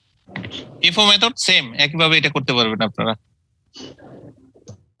 FIFO মেথড সেম, একইভাবে এটা করতে পারবেন আপনারা।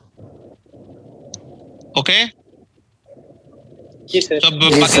 ওকে, সব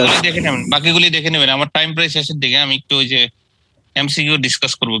বাকিগুলি দেখে নেবেন। আমার টাইম প্রায় শেষের দিকে, আমি একটু ওই যে এমসিকিউ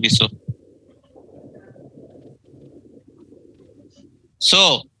ডিসকাস করব কিছু। সো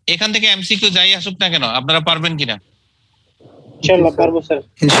এখান থেকে এমসিকিউ যাই আসুক না কেন, আপনারা পারবেন কিনা? ইনশাআল্লাহ পারবো স্যার।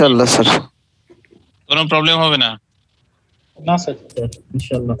 ইনশাআল্লাহ স্যার। কোনো প্রবলেম হবে না? না স্যার।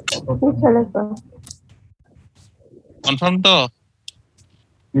 ইনশাআল্লাহ। কনফার্ম তো?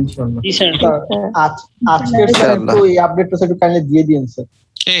 ইনশাআল্লাহ। জি স্যার। আজকের স্যার একটু এই আপডেটটা একটু কাইন্ডলি দিয়ে দিন স্যার।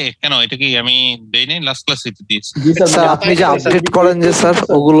 কেন এটা কি আমি দেই নাই? লাস্ট ক্লাসে দিয়েছি। জি স্যার আপনি যে আপডেট করেন যে স্যার,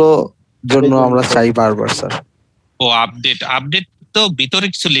 ওগুলো জন্য আমরা চাই বারবার স্যার। ও আপডেট তো ভিতরে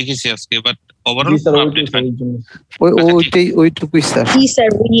কিছু লিখেছি আজকে, বাট ওভারঅল আপডেট হয়। ওইটুকুই স্যার। জি স্যার,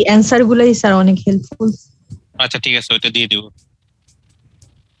 ওই অ্যানসার গুলাই স্যার অনেক হেল্পফুল। আচ্ছা ঠিক আছে, ওইটা দিয়ে দিব।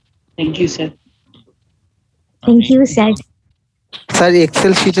 Thank you sir. Thank you sir. Sir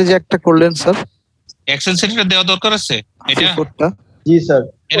Excel শিটে যে একটা করলেন স্যার, এক্সেল শিটটা দেওয়া দরকার আছে এটা কোডটা জি স্যার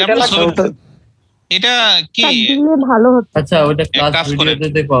এটা এটা কি দিলে ভালো হতো। আচ্ছা ওটা ক্লাস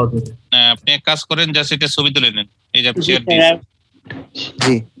ভিডিওতে পাওয়া যাবে। আপনি এক কাজ করেন, জাস্ট এটা ছবি তুলে নেন, এই যে শেয়ার দিয়েছি।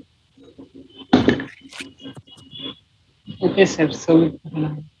 জি ওকে স্যার, ছবি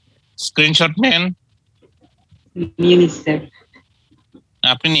স্ক্রিনশট নেন। নিয়ে নিচ্ছি স্যার।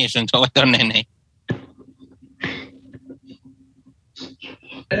 আপনি নিয়েছেন, সবাই তো নেয় নাই।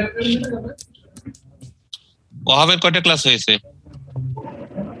 ওহাবের কয়টা ক্লাস হয়েছে?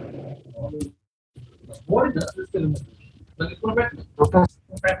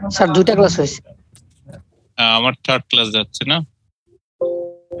 স্যার 2টা ক্লাস হয়েছে। আমার 3rd ক্লাস যাচ্ছে না।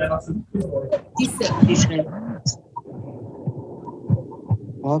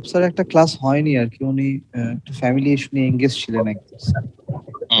 ওহাব স্যার একটা ক্লাস হয়নি আর কি, উনি একটা ফ্যামিলি ইস্যু নিয়ে এঙ্গেজ ছিলেন একদম।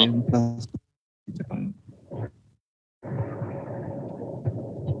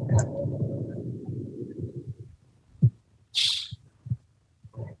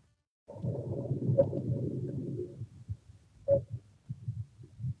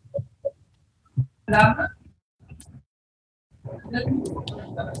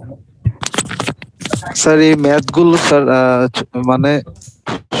 স্যার এই ম্যাথ গুলো স্যার মানে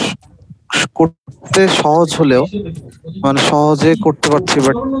করতে সহজ হলেও মানে সহজে করতে পারছি,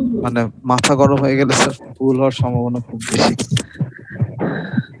 বাট মানে মাথা গরম হয়ে গেলে স্যার ভুল হওয়ার সম্ভাবনা খুব বেশি।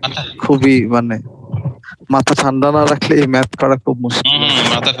 খুবই মানে মাথা ঠান্ডা না রাখলে এই ম্যাথ করা খুব মুশকিল।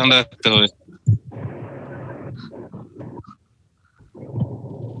 মাথা ঠান্ডা রাখতে হবে।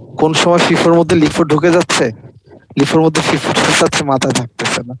 কোন সময় ফিফোর মধ্যে লিফো ঢুকে যাচ্ছে, লিফোর মধ্যে ফিফো ঢুকে যাচ্ছে, মাথা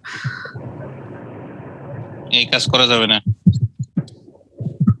থাকতেছে না। এই কাজ করা যাবে না।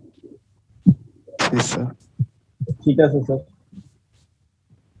 ঠিক আছে স্যার।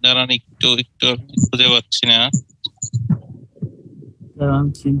 দাঁড়ান একটু খুঁজে পাচ্ছি না।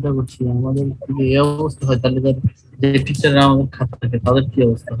 আমি চিন্তা করছি আমাদের যদি এই অবস্থা হয় তাহলে যে টিচাররা আমাদের খাতা থাকে তাদের কি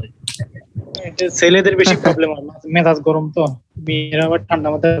অবস্থা হয়? ছেলেদের বেশি প্রবলেম হয়, মেজাজ গরম তো, মেয়েরা আবার ঠান্ডা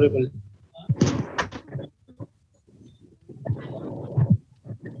মাথায় করে বলে।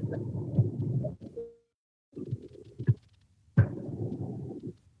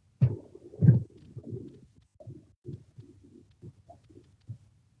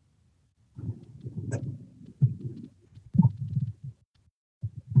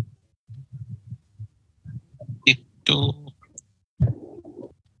 একটু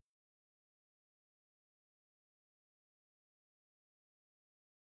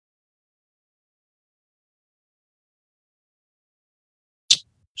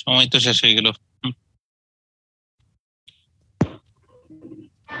সময় তো শেষ হয়ে গেল।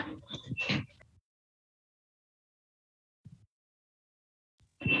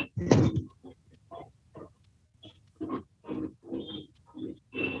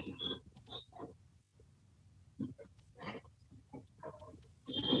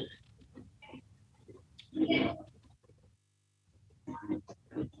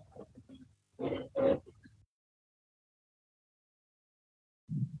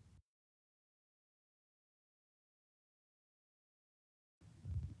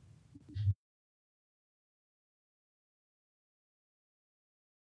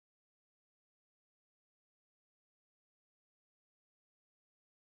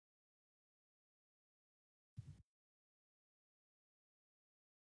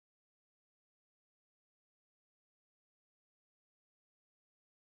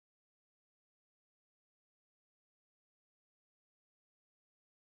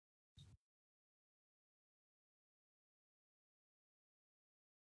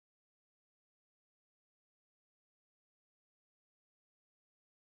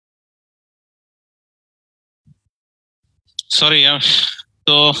 সরি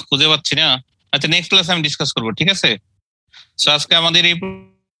তো খুঁজে পাচ্ছি না। আচ্ছা নেক্সট ক্লাস আমি ডিসকাস করব, ঠিক আছে? সো আজকে আমাদের এই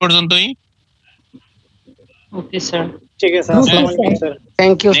পর্যন্তই। ওকে স্যার, ঠিক আছে, আসসালামু আলাইকুম sir.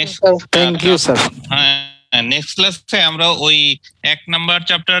 Thank you sir. Thank you sir. হ্যাঁ নেক্সট ক্লাসে আমরা ওই 1 নাম্বার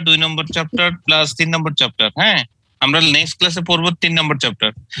চ্যাপ্টার, 2 নম্বর চ্যাপ্টার প্লাস 3 নম্বর চ্যাপ্টার, হ্যাঁ আমরা নেক্সট ক্লাসে পড়বো 3 নম্বর চ্যাপ্টার।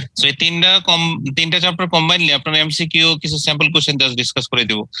 সো এই তিনটা চ্যাপ্টার কম্বাইনলি আপনার এমসিকিউ কিছু স্যাম্পল কোশ্চেন জাস্ট ডিসকাস করে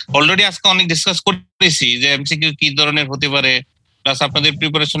দেব। অলরেডি আজকে অনেক ডিসকাস করেছি যে এমসিকিউ কি ধরনের হতে পারে, প্লাস আপনাদের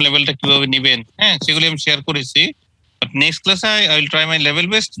প্রিপারেশন লেভেলটা কিভাবে নেবেন, হ্যাঁ সেগুলি আমি শেয়ার করেছি। বাট নেক্সট ক্লাসে I will try my level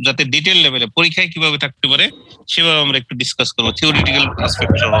best যাতে ডিটেইল লেভেলে পরীক্ষায় কিভাবে থাকতে পারে সেভাবে আমরা একটু ডিসকাস করব, থিওরিটিক্যাল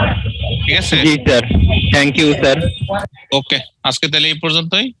অ্যাসপেক্ট সহ। ঠিক আছে? জি স্যার, থ্যাংক ইউ স্যার। ওকে, আজকে তাহলে এই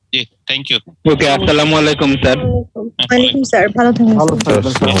পর্যন্তই। জি থ্যাংক ইউ। ওকে, আসসালামু আলাইকুম স্যার। ওয়ালাইকুম স্যার, ভালো থাকবেন। ভালো থাকবেন,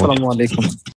 আসসালামু আলাইকুম।